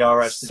 Yeah, the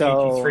RS. The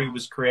GT3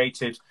 was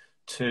created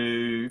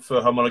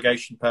for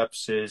homologation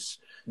purposes,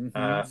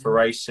 for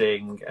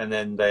racing, and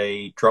then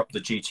they dropped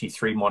the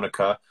GT3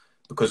 moniker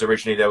because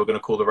originally they were going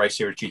to call the race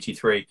series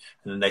GT3,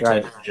 and then they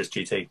turned it to just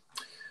GT.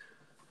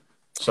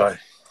 So,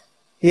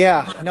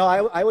 yeah, no,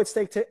 I would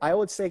say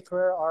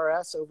Carrera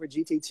RS over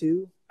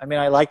GT2. I mean,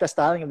 I like the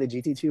styling of the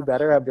GT2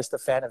 better. I'm just a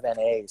fan of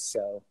NA,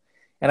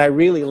 and I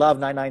really love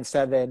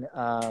 997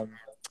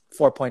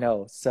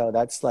 4.0. So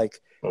that's like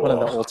one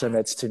of the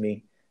ultimates to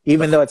me,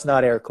 even though it's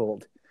not air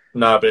cooled.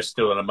 No, but it's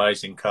still an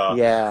amazing car.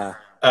 Yeah.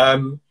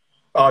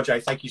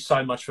 RJ, thank you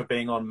so much for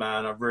being on,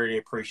 man. I really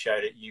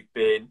appreciate it. You've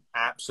been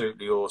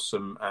absolutely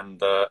awesome, and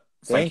thank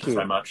Thank you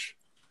so you. much.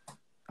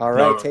 All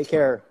right. No, Take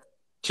care.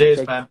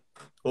 cheers, man.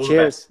 All the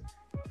Cheers. best.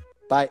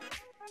 Bye.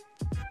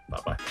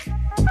 Bye-bye.